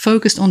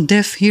focused on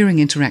deaf-hearing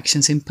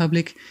interactions in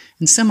public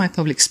and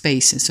semi-public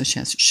spaces such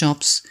as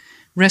shops,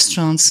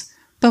 restaurants,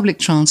 public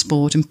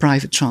transport and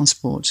private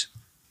transport.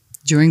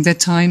 During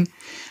that time,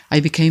 I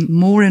became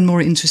more and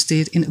more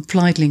interested in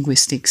applied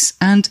linguistics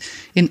and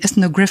in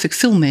ethnographic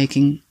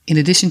filmmaking, in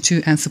addition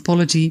to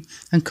anthropology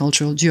and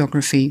cultural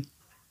geography.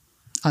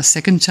 Our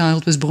second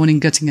child was born in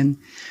Göttingen,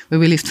 where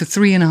we lived for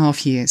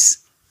 3.5 years.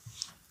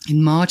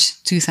 In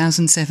March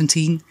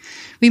 2017,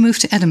 we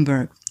moved to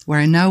Edinburgh, where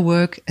I now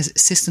work as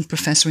assistant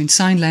professor in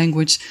sign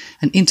language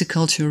and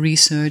intercultural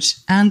research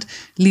and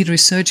lead a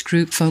research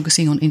group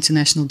focusing on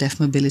international deaf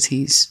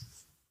mobilities.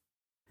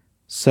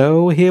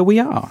 So here we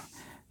are.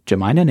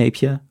 Jemina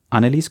Napier,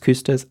 Annelies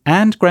Küsters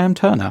and Graham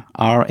Turner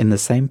are in the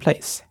same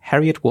place,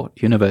 Heriot Watt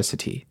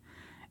University,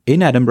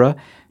 in Edinburgh,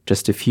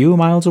 just a few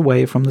miles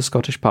away from the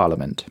Scottish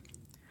Parliament.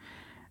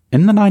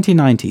 In the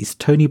 1990s,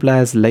 Tony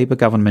Blair's Labour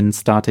government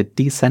started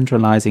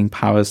decentralising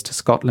powers to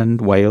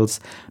Scotland, Wales,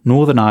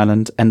 Northern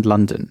Ireland and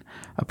London,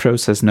 a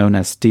process known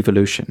as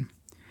devolution.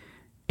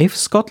 If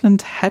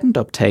Scotland hadn't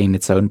obtained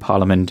its own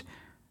parliament,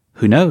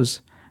 who knows,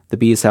 the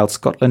BSL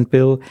Scotland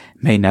Bill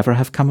may never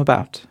have come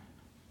about.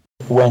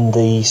 When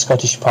the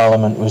Scottish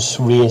Parliament was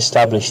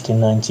re-established in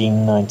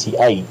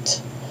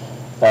 1998,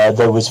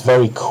 there was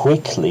very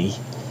quickly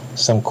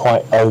some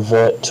quite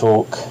overt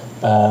talk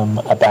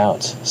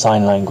about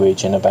sign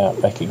language and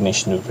about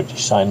recognition of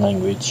British Sign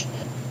Language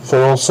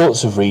for all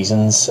sorts of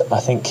reasons, I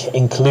think,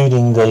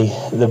 including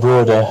the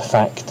broader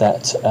fact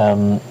that,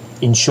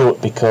 in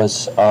short,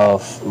 because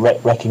of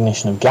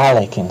recognition of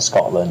Gaelic in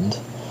Scotland,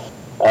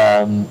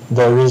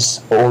 there is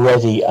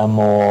already a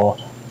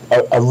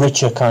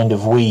richer kind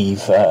of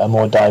weave, a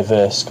more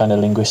diverse kind of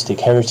linguistic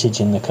heritage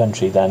in the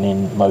country than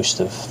in most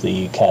of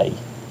the UK.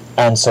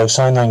 And so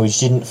sign language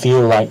didn't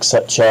feel like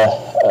such an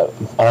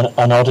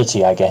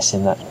oddity, I guess,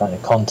 in that kind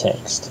of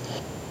context.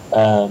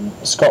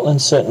 Scotland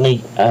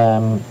certainly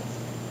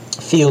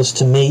feels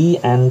to me,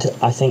 and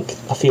I think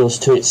feels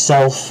to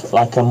itself,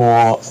 like a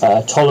more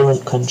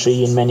tolerant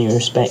country in many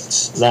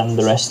respects than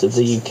the rest of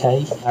the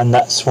UK. And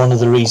that's one of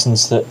the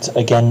reasons that,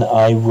 again,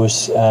 I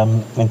was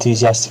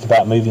enthusiastic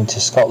about moving to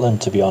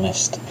Scotland, to be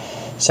honest.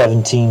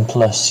 17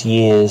 plus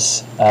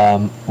years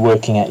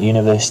working at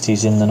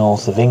universities in the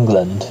north of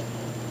England,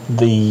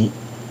 the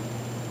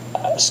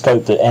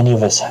scope that any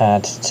of us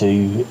had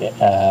to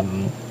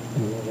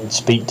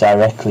speak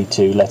directly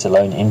to, let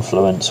alone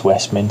influence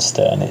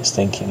Westminster and its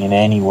thinking in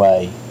any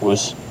way,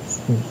 was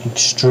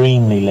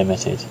extremely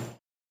limited.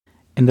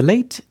 In the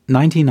late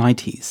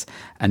 1990s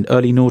and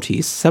early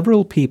noughties,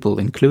 several people,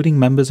 including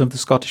members of the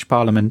Scottish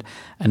Parliament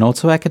and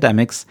also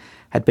academics,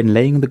 had been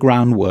laying the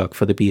groundwork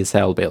for the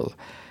BSL Bill,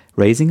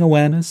 raising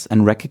awareness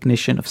and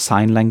recognition of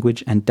sign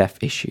language and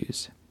deaf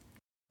issues.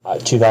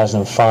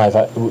 2005,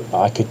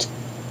 I could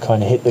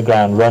kind of hit the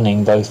ground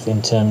running, both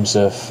in terms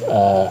of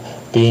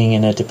being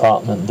in a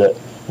department that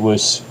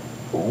was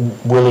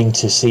willing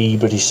to see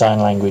British Sign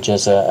Language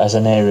as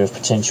an area of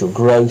potential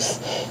growth,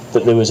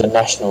 that there was a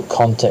national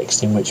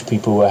context in which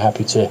people were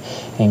happy to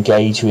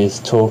engage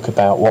with, talk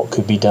about what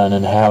could be done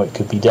and how it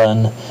could be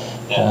done,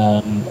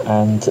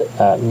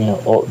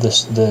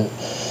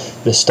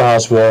 the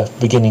stars were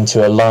beginning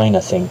to align,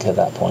 I think, at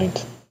that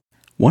point.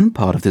 One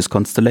part of this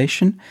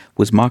constellation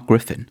was Mark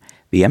Griffin,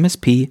 the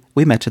MSP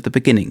we met at the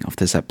beginning of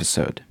this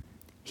episode.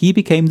 He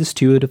became the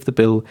steward of the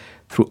bill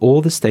through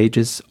all the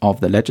stages of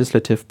the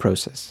legislative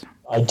process.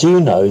 I do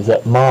know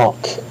that Mark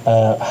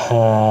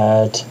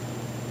had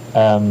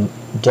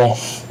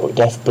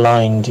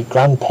deaf-blind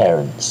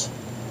grandparents.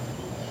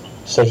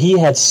 So he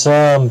had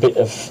some bit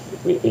of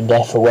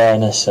deaf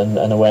awareness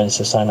and awareness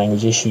of sign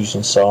language issues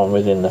and so on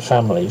within the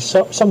family.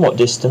 So, somewhat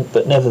distant,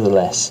 but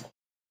nevertheless.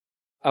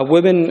 A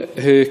woman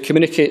who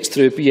communicates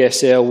through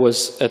BSL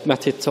was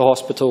admitted to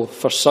hospital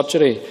for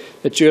surgery.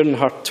 During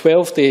her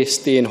 12-day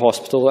stay in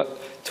hospital,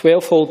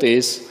 12 whole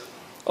days,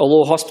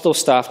 although hospital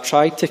staff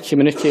tried to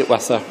communicate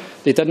with her,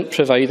 they didn't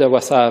provide her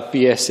with a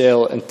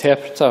BSL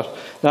interpreter.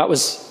 That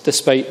was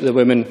despite the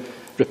woman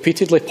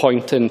repeatedly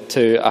pointing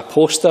to a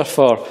poster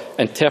for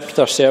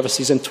interpreter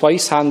services and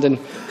twice handing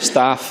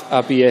staff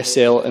a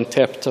BSL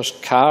interpreter's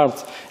card.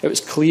 It was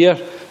clear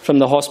from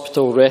the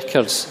hospital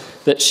records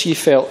that she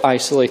felt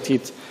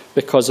isolated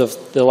because of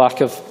the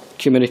lack of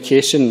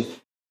communication.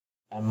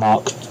 And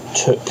Mark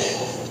took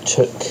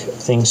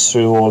things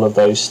through all of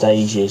those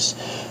stages,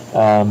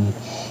 and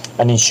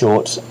in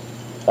short,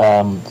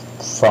 from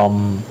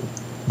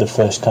the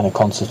first kind of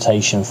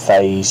consultation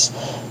phase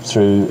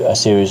through a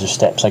series of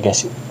steps, I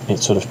guess it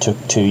sort of took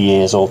 2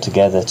 years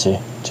altogether to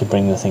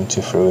bring the thing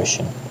to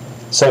fruition.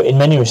 So in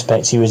many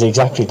respects, he was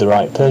exactly the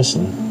right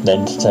person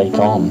then to take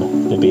on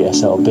the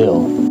BSL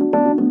bill.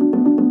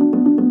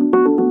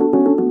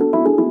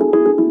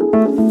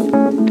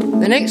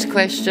 The next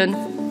question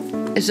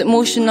is at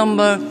motion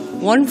number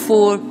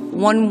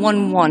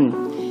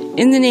 14111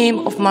 in the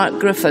name of Mark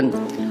Griffin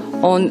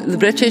on the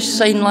British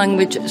Sign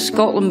Language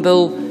Scotland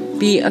Bill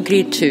be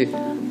agreed to.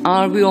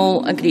 Are we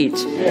all agreed?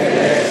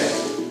 Yes.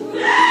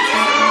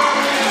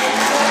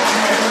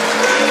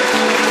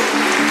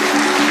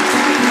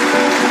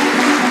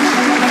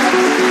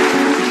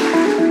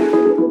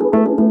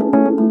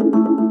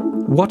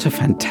 What a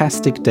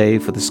fantastic day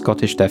for the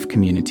Scottish deaf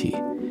community.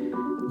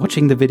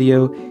 Watching the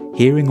video,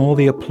 hearing all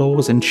the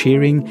applause and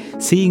cheering,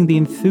 seeing the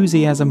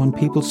enthusiasm on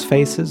people's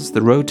faces,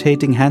 the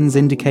rotating hands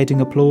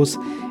indicating applause,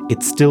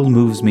 it still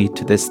moves me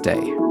to this day.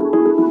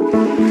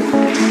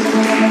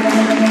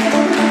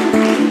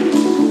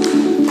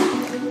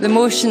 The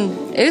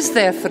motion is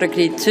therefore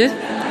agreed to,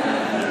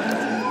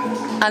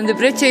 and the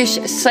British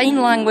Sign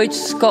Language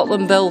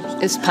Scotland Bill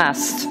is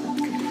passed.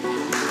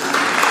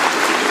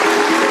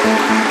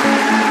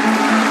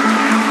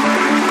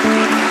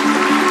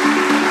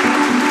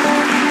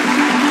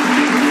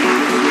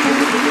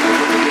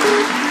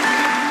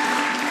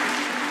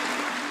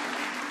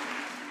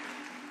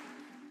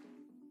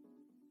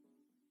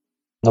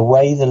 The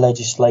way the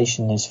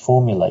legislation is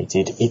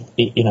formulated,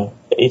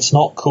 it's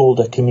not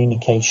called a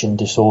communication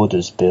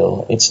disorders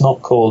bill. It's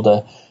not called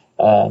a,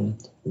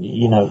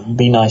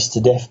 be nice to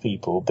deaf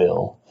people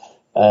bill.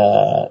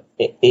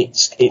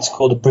 It's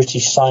called a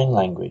British Sign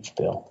Language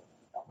bill.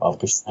 Well,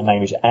 British Sign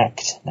Language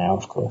Act now,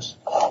 of course.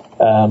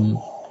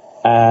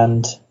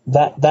 And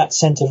that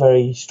sent a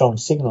very strong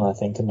signal, I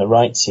think, and the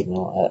right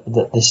signal,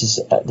 that this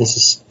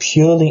is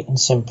purely and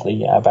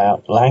simply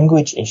about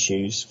language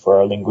issues for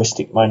a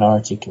linguistic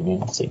minority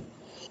community.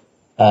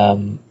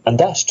 And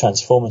that's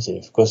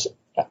transformative, because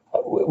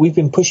we've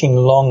been pushing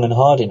long and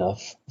hard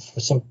enough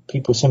for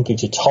people simply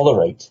to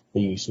tolerate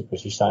the use of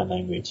British Sign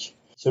Language.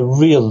 It's a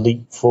real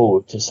leap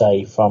forward to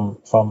say from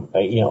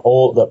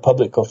all the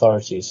public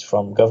authorities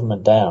from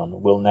government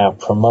down will now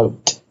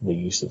promote the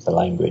use of the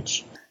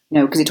language.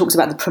 Because it talks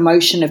about the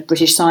promotion of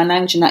British Sign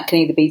Language, and that can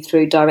either be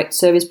through direct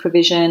service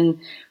provision,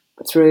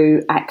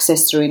 through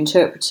access through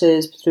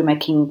interpreters, through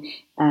making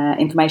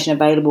information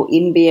available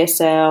in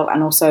BSL,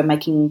 and also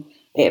making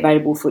it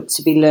available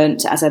to be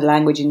learnt as a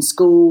language in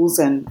schools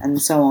and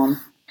so on.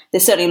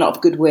 There's certainly a lot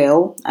of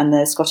goodwill, and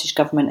the Scottish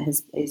Government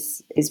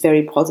is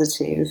very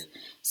positive.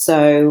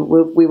 So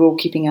we're all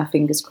keeping our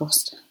fingers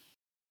crossed.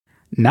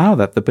 Now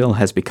that the bill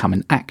has become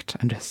an act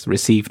and has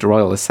received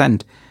royal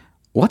assent,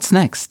 what's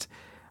next?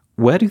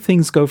 Where do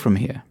things go from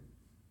here?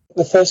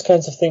 The first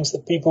kinds of things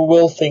that people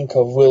will think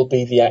of will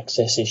be the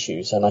access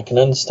issues, and I can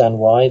understand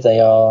why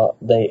they are.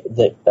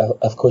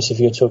 Of course, if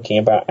you're talking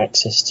about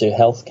access to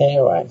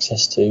healthcare or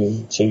access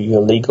to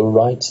your legal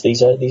rights,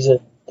 these are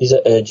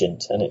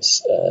urgent, and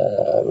it's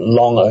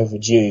long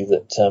overdue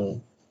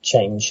that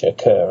change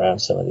occur around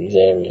some of these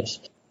areas.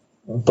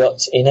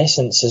 But in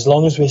essence, as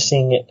long as we're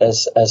seeing it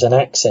as an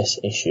access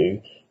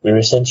issue, we're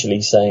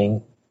essentially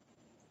saying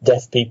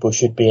deaf people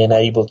should be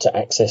enabled to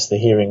access the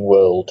hearing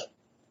world.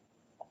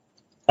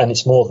 And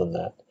it's more than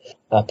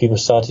that. People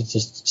started to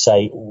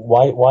say,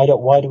 why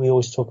do we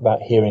always talk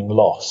about hearing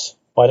loss?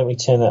 Why don't we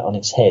turn that on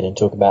its head and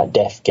talk about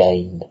deaf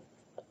gain?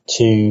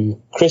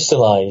 To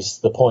crystallise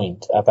the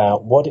point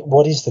about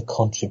what is the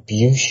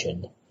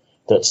contribution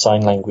that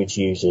sign language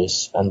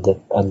users and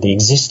the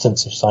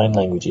existence of sign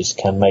languages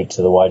can make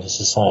to the wider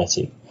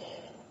society.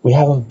 We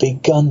haven't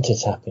begun to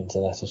tap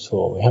into that at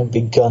all. We haven't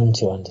begun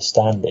to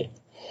understand it.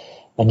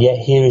 And yet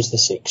here is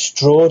this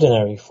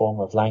extraordinary form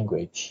of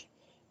language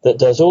that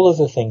does all of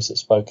the things that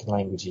spoken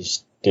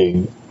languages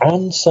do,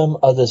 and some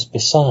others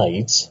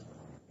besides,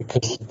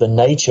 because the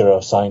nature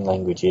of sign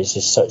languages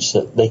is such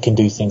that they can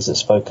do things that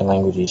spoken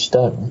languages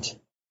don't.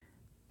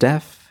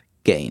 Deaf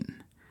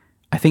gain.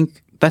 I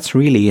think that's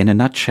really, in a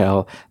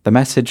nutshell, the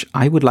message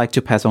I would like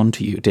to pass on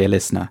to you, dear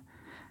listener.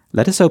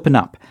 Let us open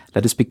up.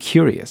 Let us be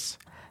curious.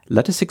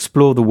 Let us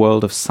explore the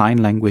world of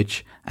sign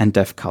language and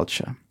deaf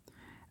culture,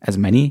 as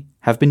many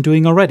have been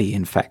doing already,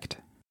 in fact.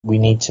 We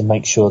need to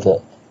make sure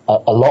that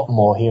a lot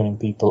more hearing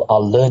people are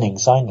learning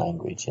sign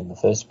language in the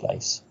first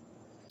place.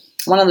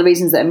 One of the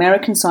reasons that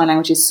American Sign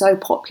Language is so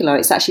popular,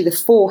 it's actually the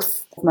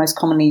fourth most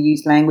commonly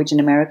used language in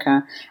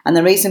America. And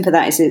the reason for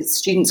that is that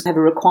students have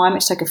a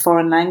requirement to take a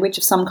foreign language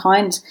of some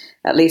kind,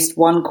 at least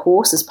one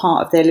course as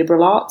part of their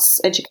liberal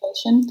arts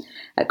education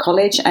at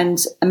college. And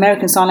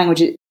American Sign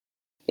Language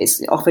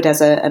is offered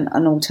as an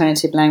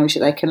alternative language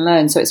that they can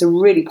learn. So it's a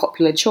really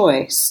popular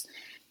choice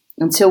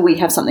until we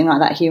have something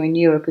like that here in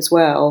Europe as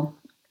well.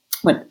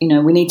 But,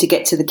 we need to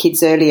get to the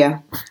kids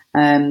earlier.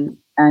 And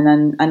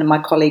my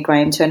colleague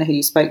Graham Turner, who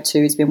you spoke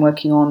to, has been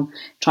working on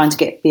trying to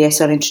get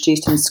BSL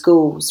introduced in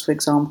schools, for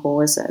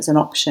example, as an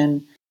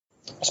option.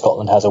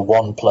 Scotland has a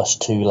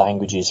 1+2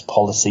 languages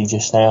policy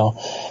just now,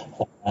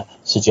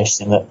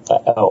 suggesting that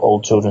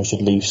all children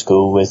should leave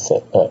school with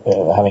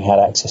having had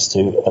access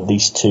to at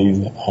least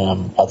 2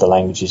 other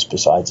languages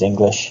besides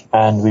English.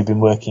 And we've been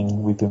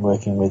working with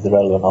the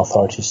relevant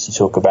authorities to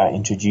talk about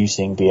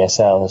introducing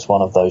BSL as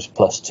one of those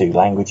 +2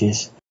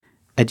 languages.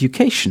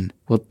 Education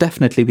will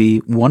definitely be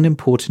one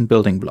important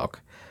building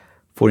block.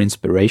 For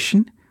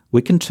inspiration,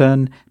 we can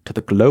turn to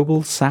the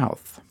Global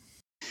South.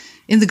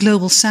 In the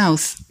Global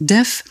South,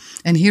 deaf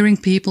and hearing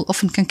people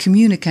often can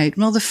communicate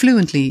rather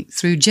fluently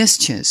through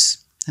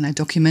gestures. And I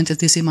documented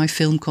this in my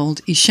film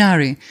called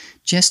Ishare,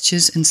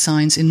 Gestures and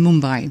Signs in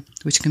Mumbai,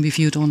 which can be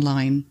viewed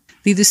online.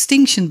 The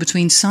distinction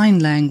between sign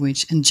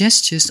language and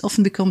gestures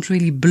often becomes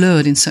really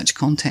blurred in such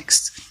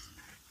contexts.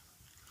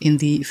 In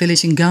the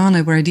village in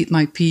Ghana where I did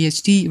my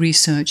PhD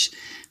research,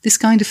 this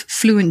kind of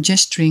fluent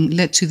gesturing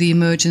led to the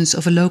emergence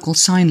of a local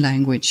sign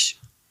language.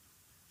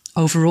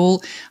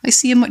 Overall, I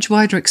see a much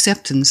wider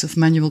acceptance of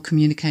manual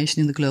communication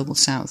in the Global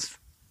South.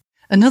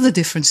 Another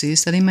difference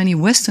is that in many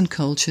Western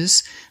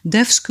cultures,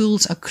 deaf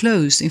schools are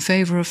closed in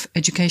favour of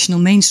educational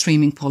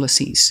mainstreaming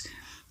policies.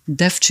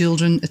 Deaf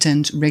children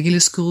attend regular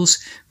schools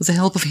with the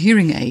help of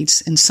hearing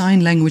aids and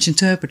sign language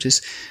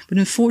interpreters, but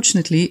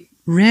unfortunately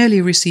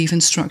rarely receive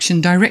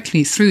instruction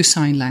directly through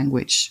sign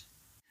language.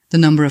 The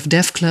number of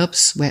deaf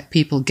clubs where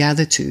people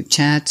gather to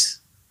chat,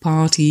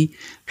 party,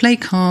 play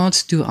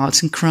cards, do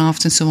arts and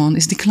crafts and so on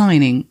is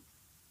declining.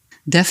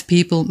 Deaf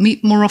people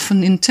meet more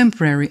often in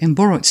temporary and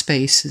borrowed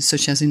spaces,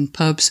 such as in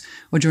pubs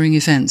or during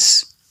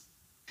events.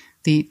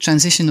 The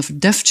transition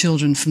of deaf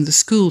children from the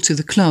school to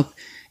the club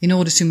in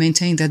order to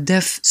maintain their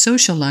deaf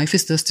social life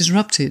is thus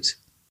disrupted.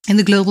 In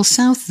the Global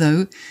South,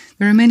 though,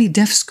 there are many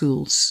deaf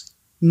schools.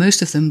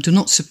 Most of them do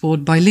not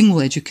support bilingual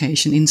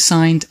education in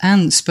signed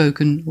and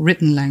spoken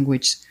written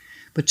language,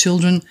 but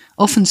children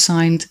often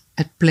signed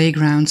at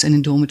playgrounds and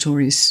in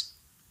dormitories.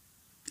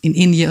 In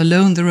India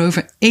alone there are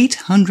over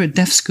 800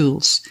 deaf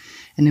schools,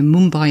 and in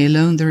Mumbai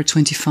alone there are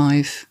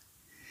 25.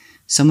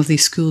 Some of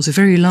these schools are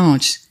very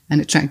large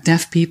and attract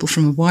deaf people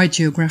from a wide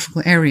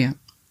geographical area.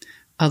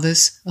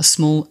 Others are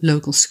small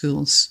local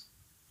schools.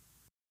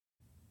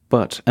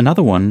 But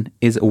another one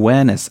is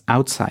awareness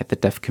outside the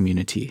deaf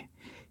community.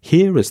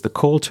 Here is the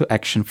call to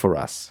action for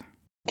us.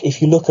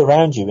 If you look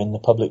around you in the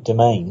public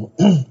domain,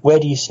 where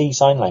do you see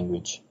sign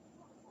language?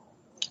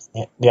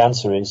 The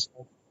answer is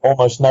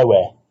almost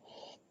nowhere.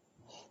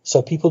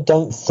 So people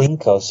don't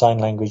think of sign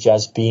language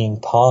as being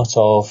part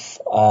of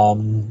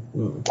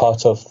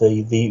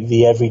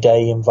the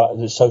everyday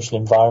the social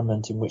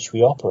environment in which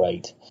we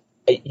operate.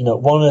 You know,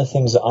 one of the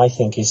things that I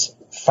think is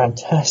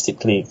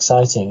fantastically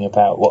exciting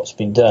about what's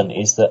been done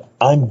is that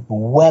I'm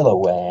well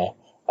aware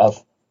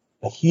of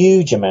a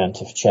huge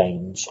amount of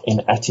change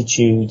in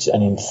attitudes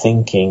and in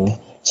thinking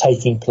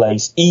taking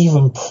place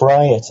even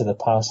prior to the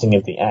passing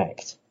of the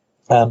Act.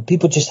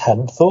 People just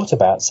hadn't thought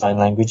about sign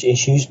language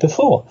issues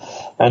before,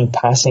 and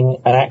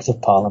passing an Act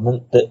of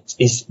Parliament that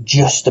is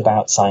just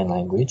about sign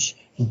language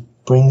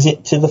brings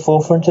it to the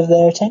forefront of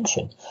their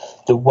attention.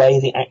 The way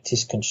the Act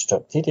is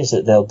constructed is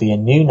that there'll be a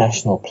new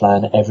national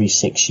plan every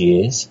 6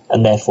 years,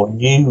 and therefore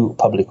new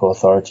public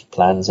authority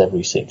plans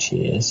every 6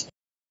 years.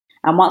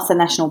 And once the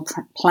national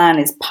plan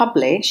is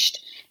published,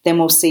 then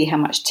we'll see how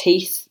much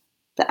teeth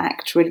the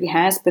Act really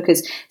has,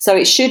 so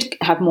it should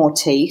have more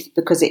teeth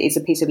because it is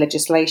a piece of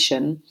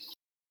legislation.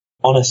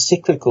 On a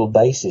cyclical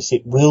basis,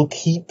 it will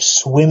keep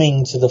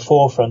swimming to the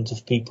forefront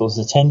of people's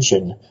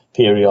attention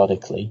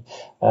periodically,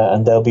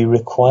 and they'll be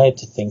required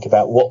to think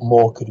about what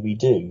more could we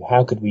do?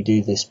 How could we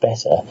do this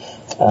better?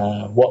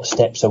 What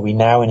steps are we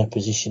now in a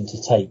position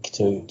to take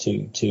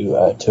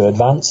to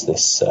advance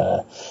this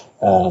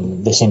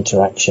this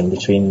interaction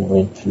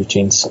between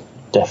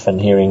deaf and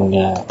hearing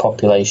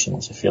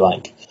populations, if you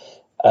like?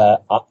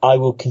 I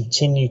will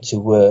continue to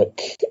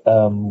work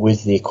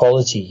with the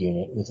Equality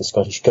Unit, with the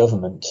Scottish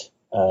Government,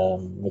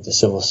 with the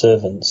civil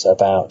servants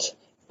about,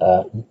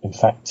 in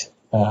fact,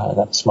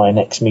 that's my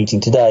next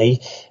meeting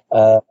today,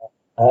 about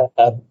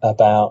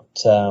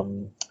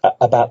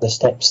the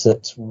steps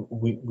that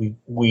we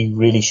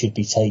really should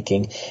be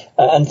taking,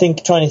 and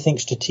trying to think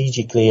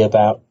strategically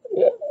about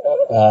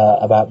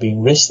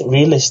being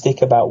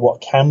realistic about what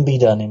can be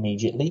done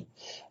immediately,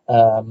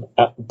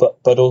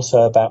 but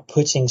also about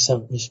planting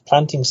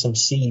some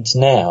seeds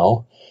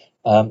now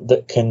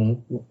that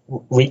can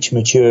reach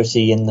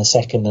maturity in the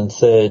second and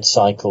third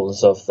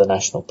cycles of the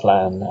national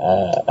plan,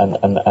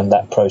 and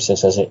that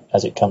process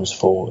as it comes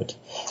forward.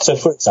 So,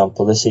 for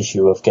example, this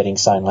issue of getting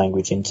sign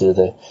language into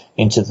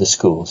the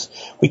schools,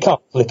 we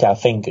can't flick our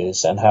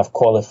fingers and have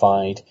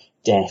qualified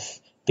deaf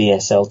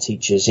BSL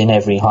teachers in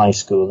every high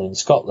school in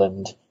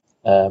Scotland,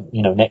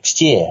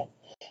 next year.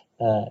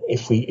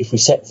 If we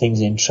set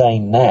things in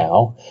train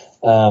now,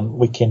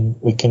 we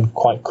can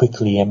quite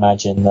quickly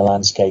imagine the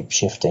landscape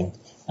shifting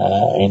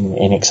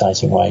in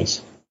exciting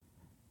ways.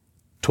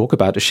 Talk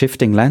about a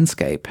shifting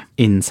landscape.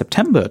 In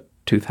September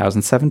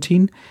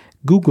 2017,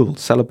 Google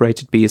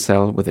celebrated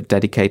BSL with a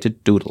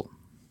dedicated doodle.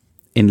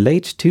 In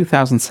late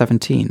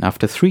 2017,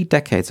 after 3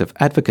 decades of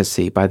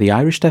advocacy by the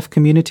Irish deaf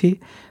community,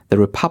 the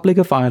Republic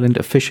of Ireland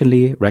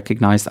officially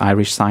recognised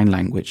Irish Sign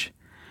Language.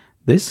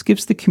 This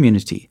gives the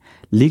community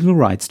legal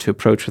rights to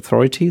approach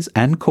authorities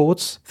and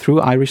courts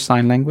through Irish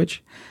Sign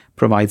Language,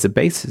 provides a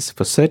basis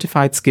for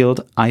certified skilled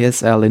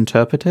ISL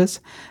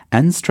interpreters,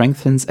 and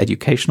strengthens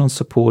educational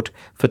support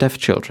for deaf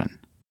children.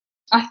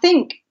 I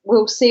think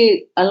we'll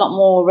see a lot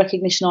more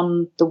recognition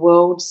on the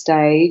world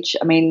stage.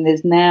 I mean,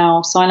 there's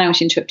now sign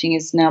language interpreting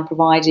is now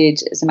provided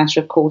as a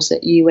matter of course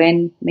at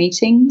UN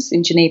meetings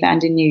in Geneva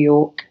and in New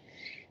York.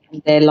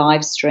 They're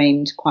live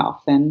streamed quite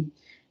often,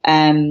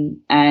 and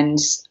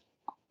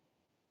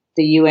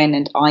the UN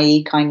and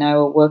IEC, I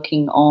know, are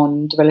working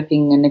on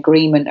developing an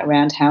agreement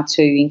around how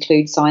to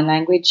include sign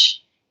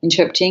language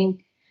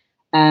interpreting.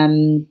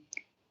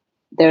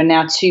 There are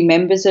now 2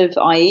 members of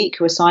IEC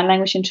who are sign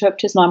language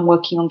interpreters, and I'm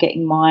working on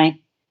getting my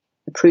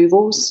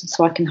approvals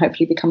so I can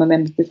hopefully become a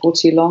member before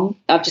too long.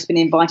 I've just been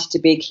invited to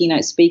be a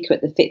keynote speaker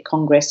at the FIT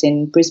Congress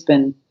in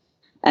Brisbane,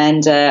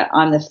 and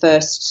I'm the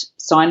first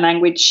sign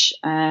language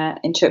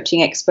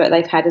interpreting expert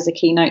they've had as a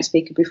keynote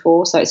speaker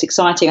before, so it's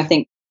exciting. I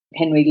think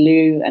Henry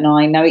Liu and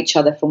I know each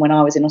other from when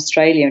I was in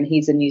Australia, and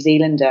he's a New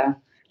Zealander.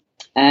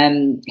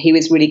 He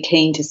was really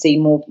keen to see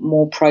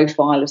more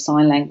profile of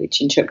sign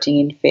language interpreting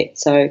in FIT,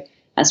 so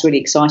that's really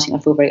exciting. I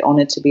feel very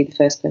honoured to be the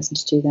first person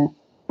to do that.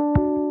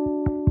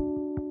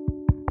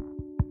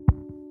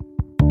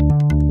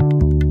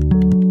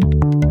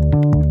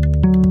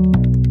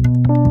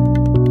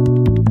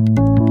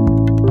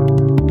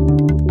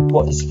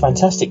 What is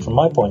fantastic from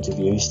my point of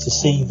view is to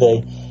see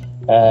the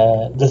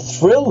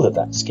thrill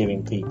that's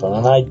giving people,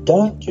 and I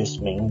don't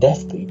just mean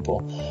deaf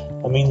people.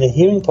 I mean the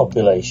hearing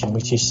population,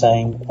 which is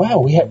saying, wow,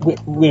 we're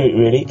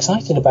really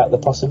excited about the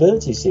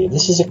possibilities here.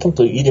 This is a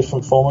completely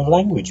different form of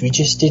language. We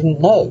just didn't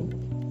know.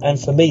 And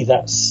for me,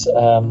 that's the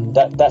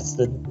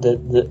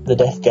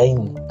deaf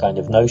game kind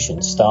of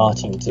notion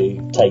starting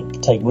to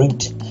take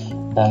root.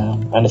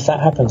 And if that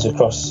happens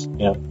across,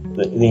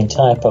 the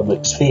entire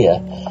public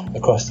sphere,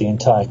 across the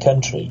entire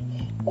country,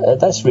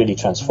 that's really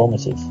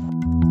transformative.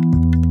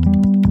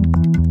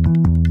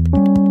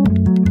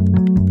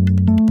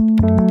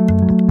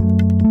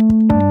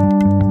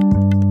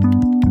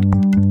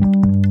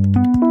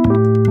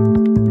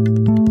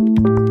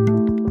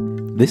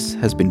 This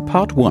has been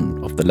part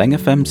 1 of the Lang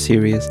FM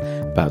series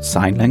about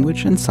sign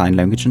language and sign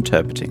language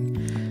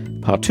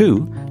interpreting. Part 2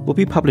 will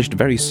be published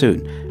very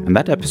soon, and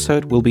that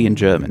episode will be in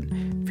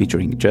German,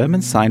 featuring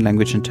German sign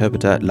language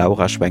interpreter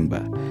Laura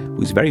Schwengber,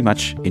 who is very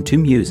much into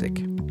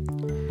music.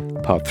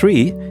 Part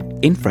 3,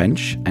 in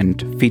French,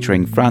 and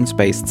featuring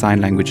France-based sign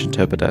language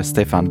interpreter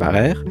Stéphane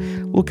Barrère,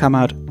 will come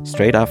out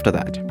straight after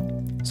that.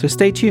 So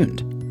stay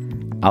tuned.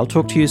 I'll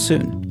talk to you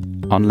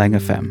soon on Lang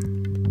FM.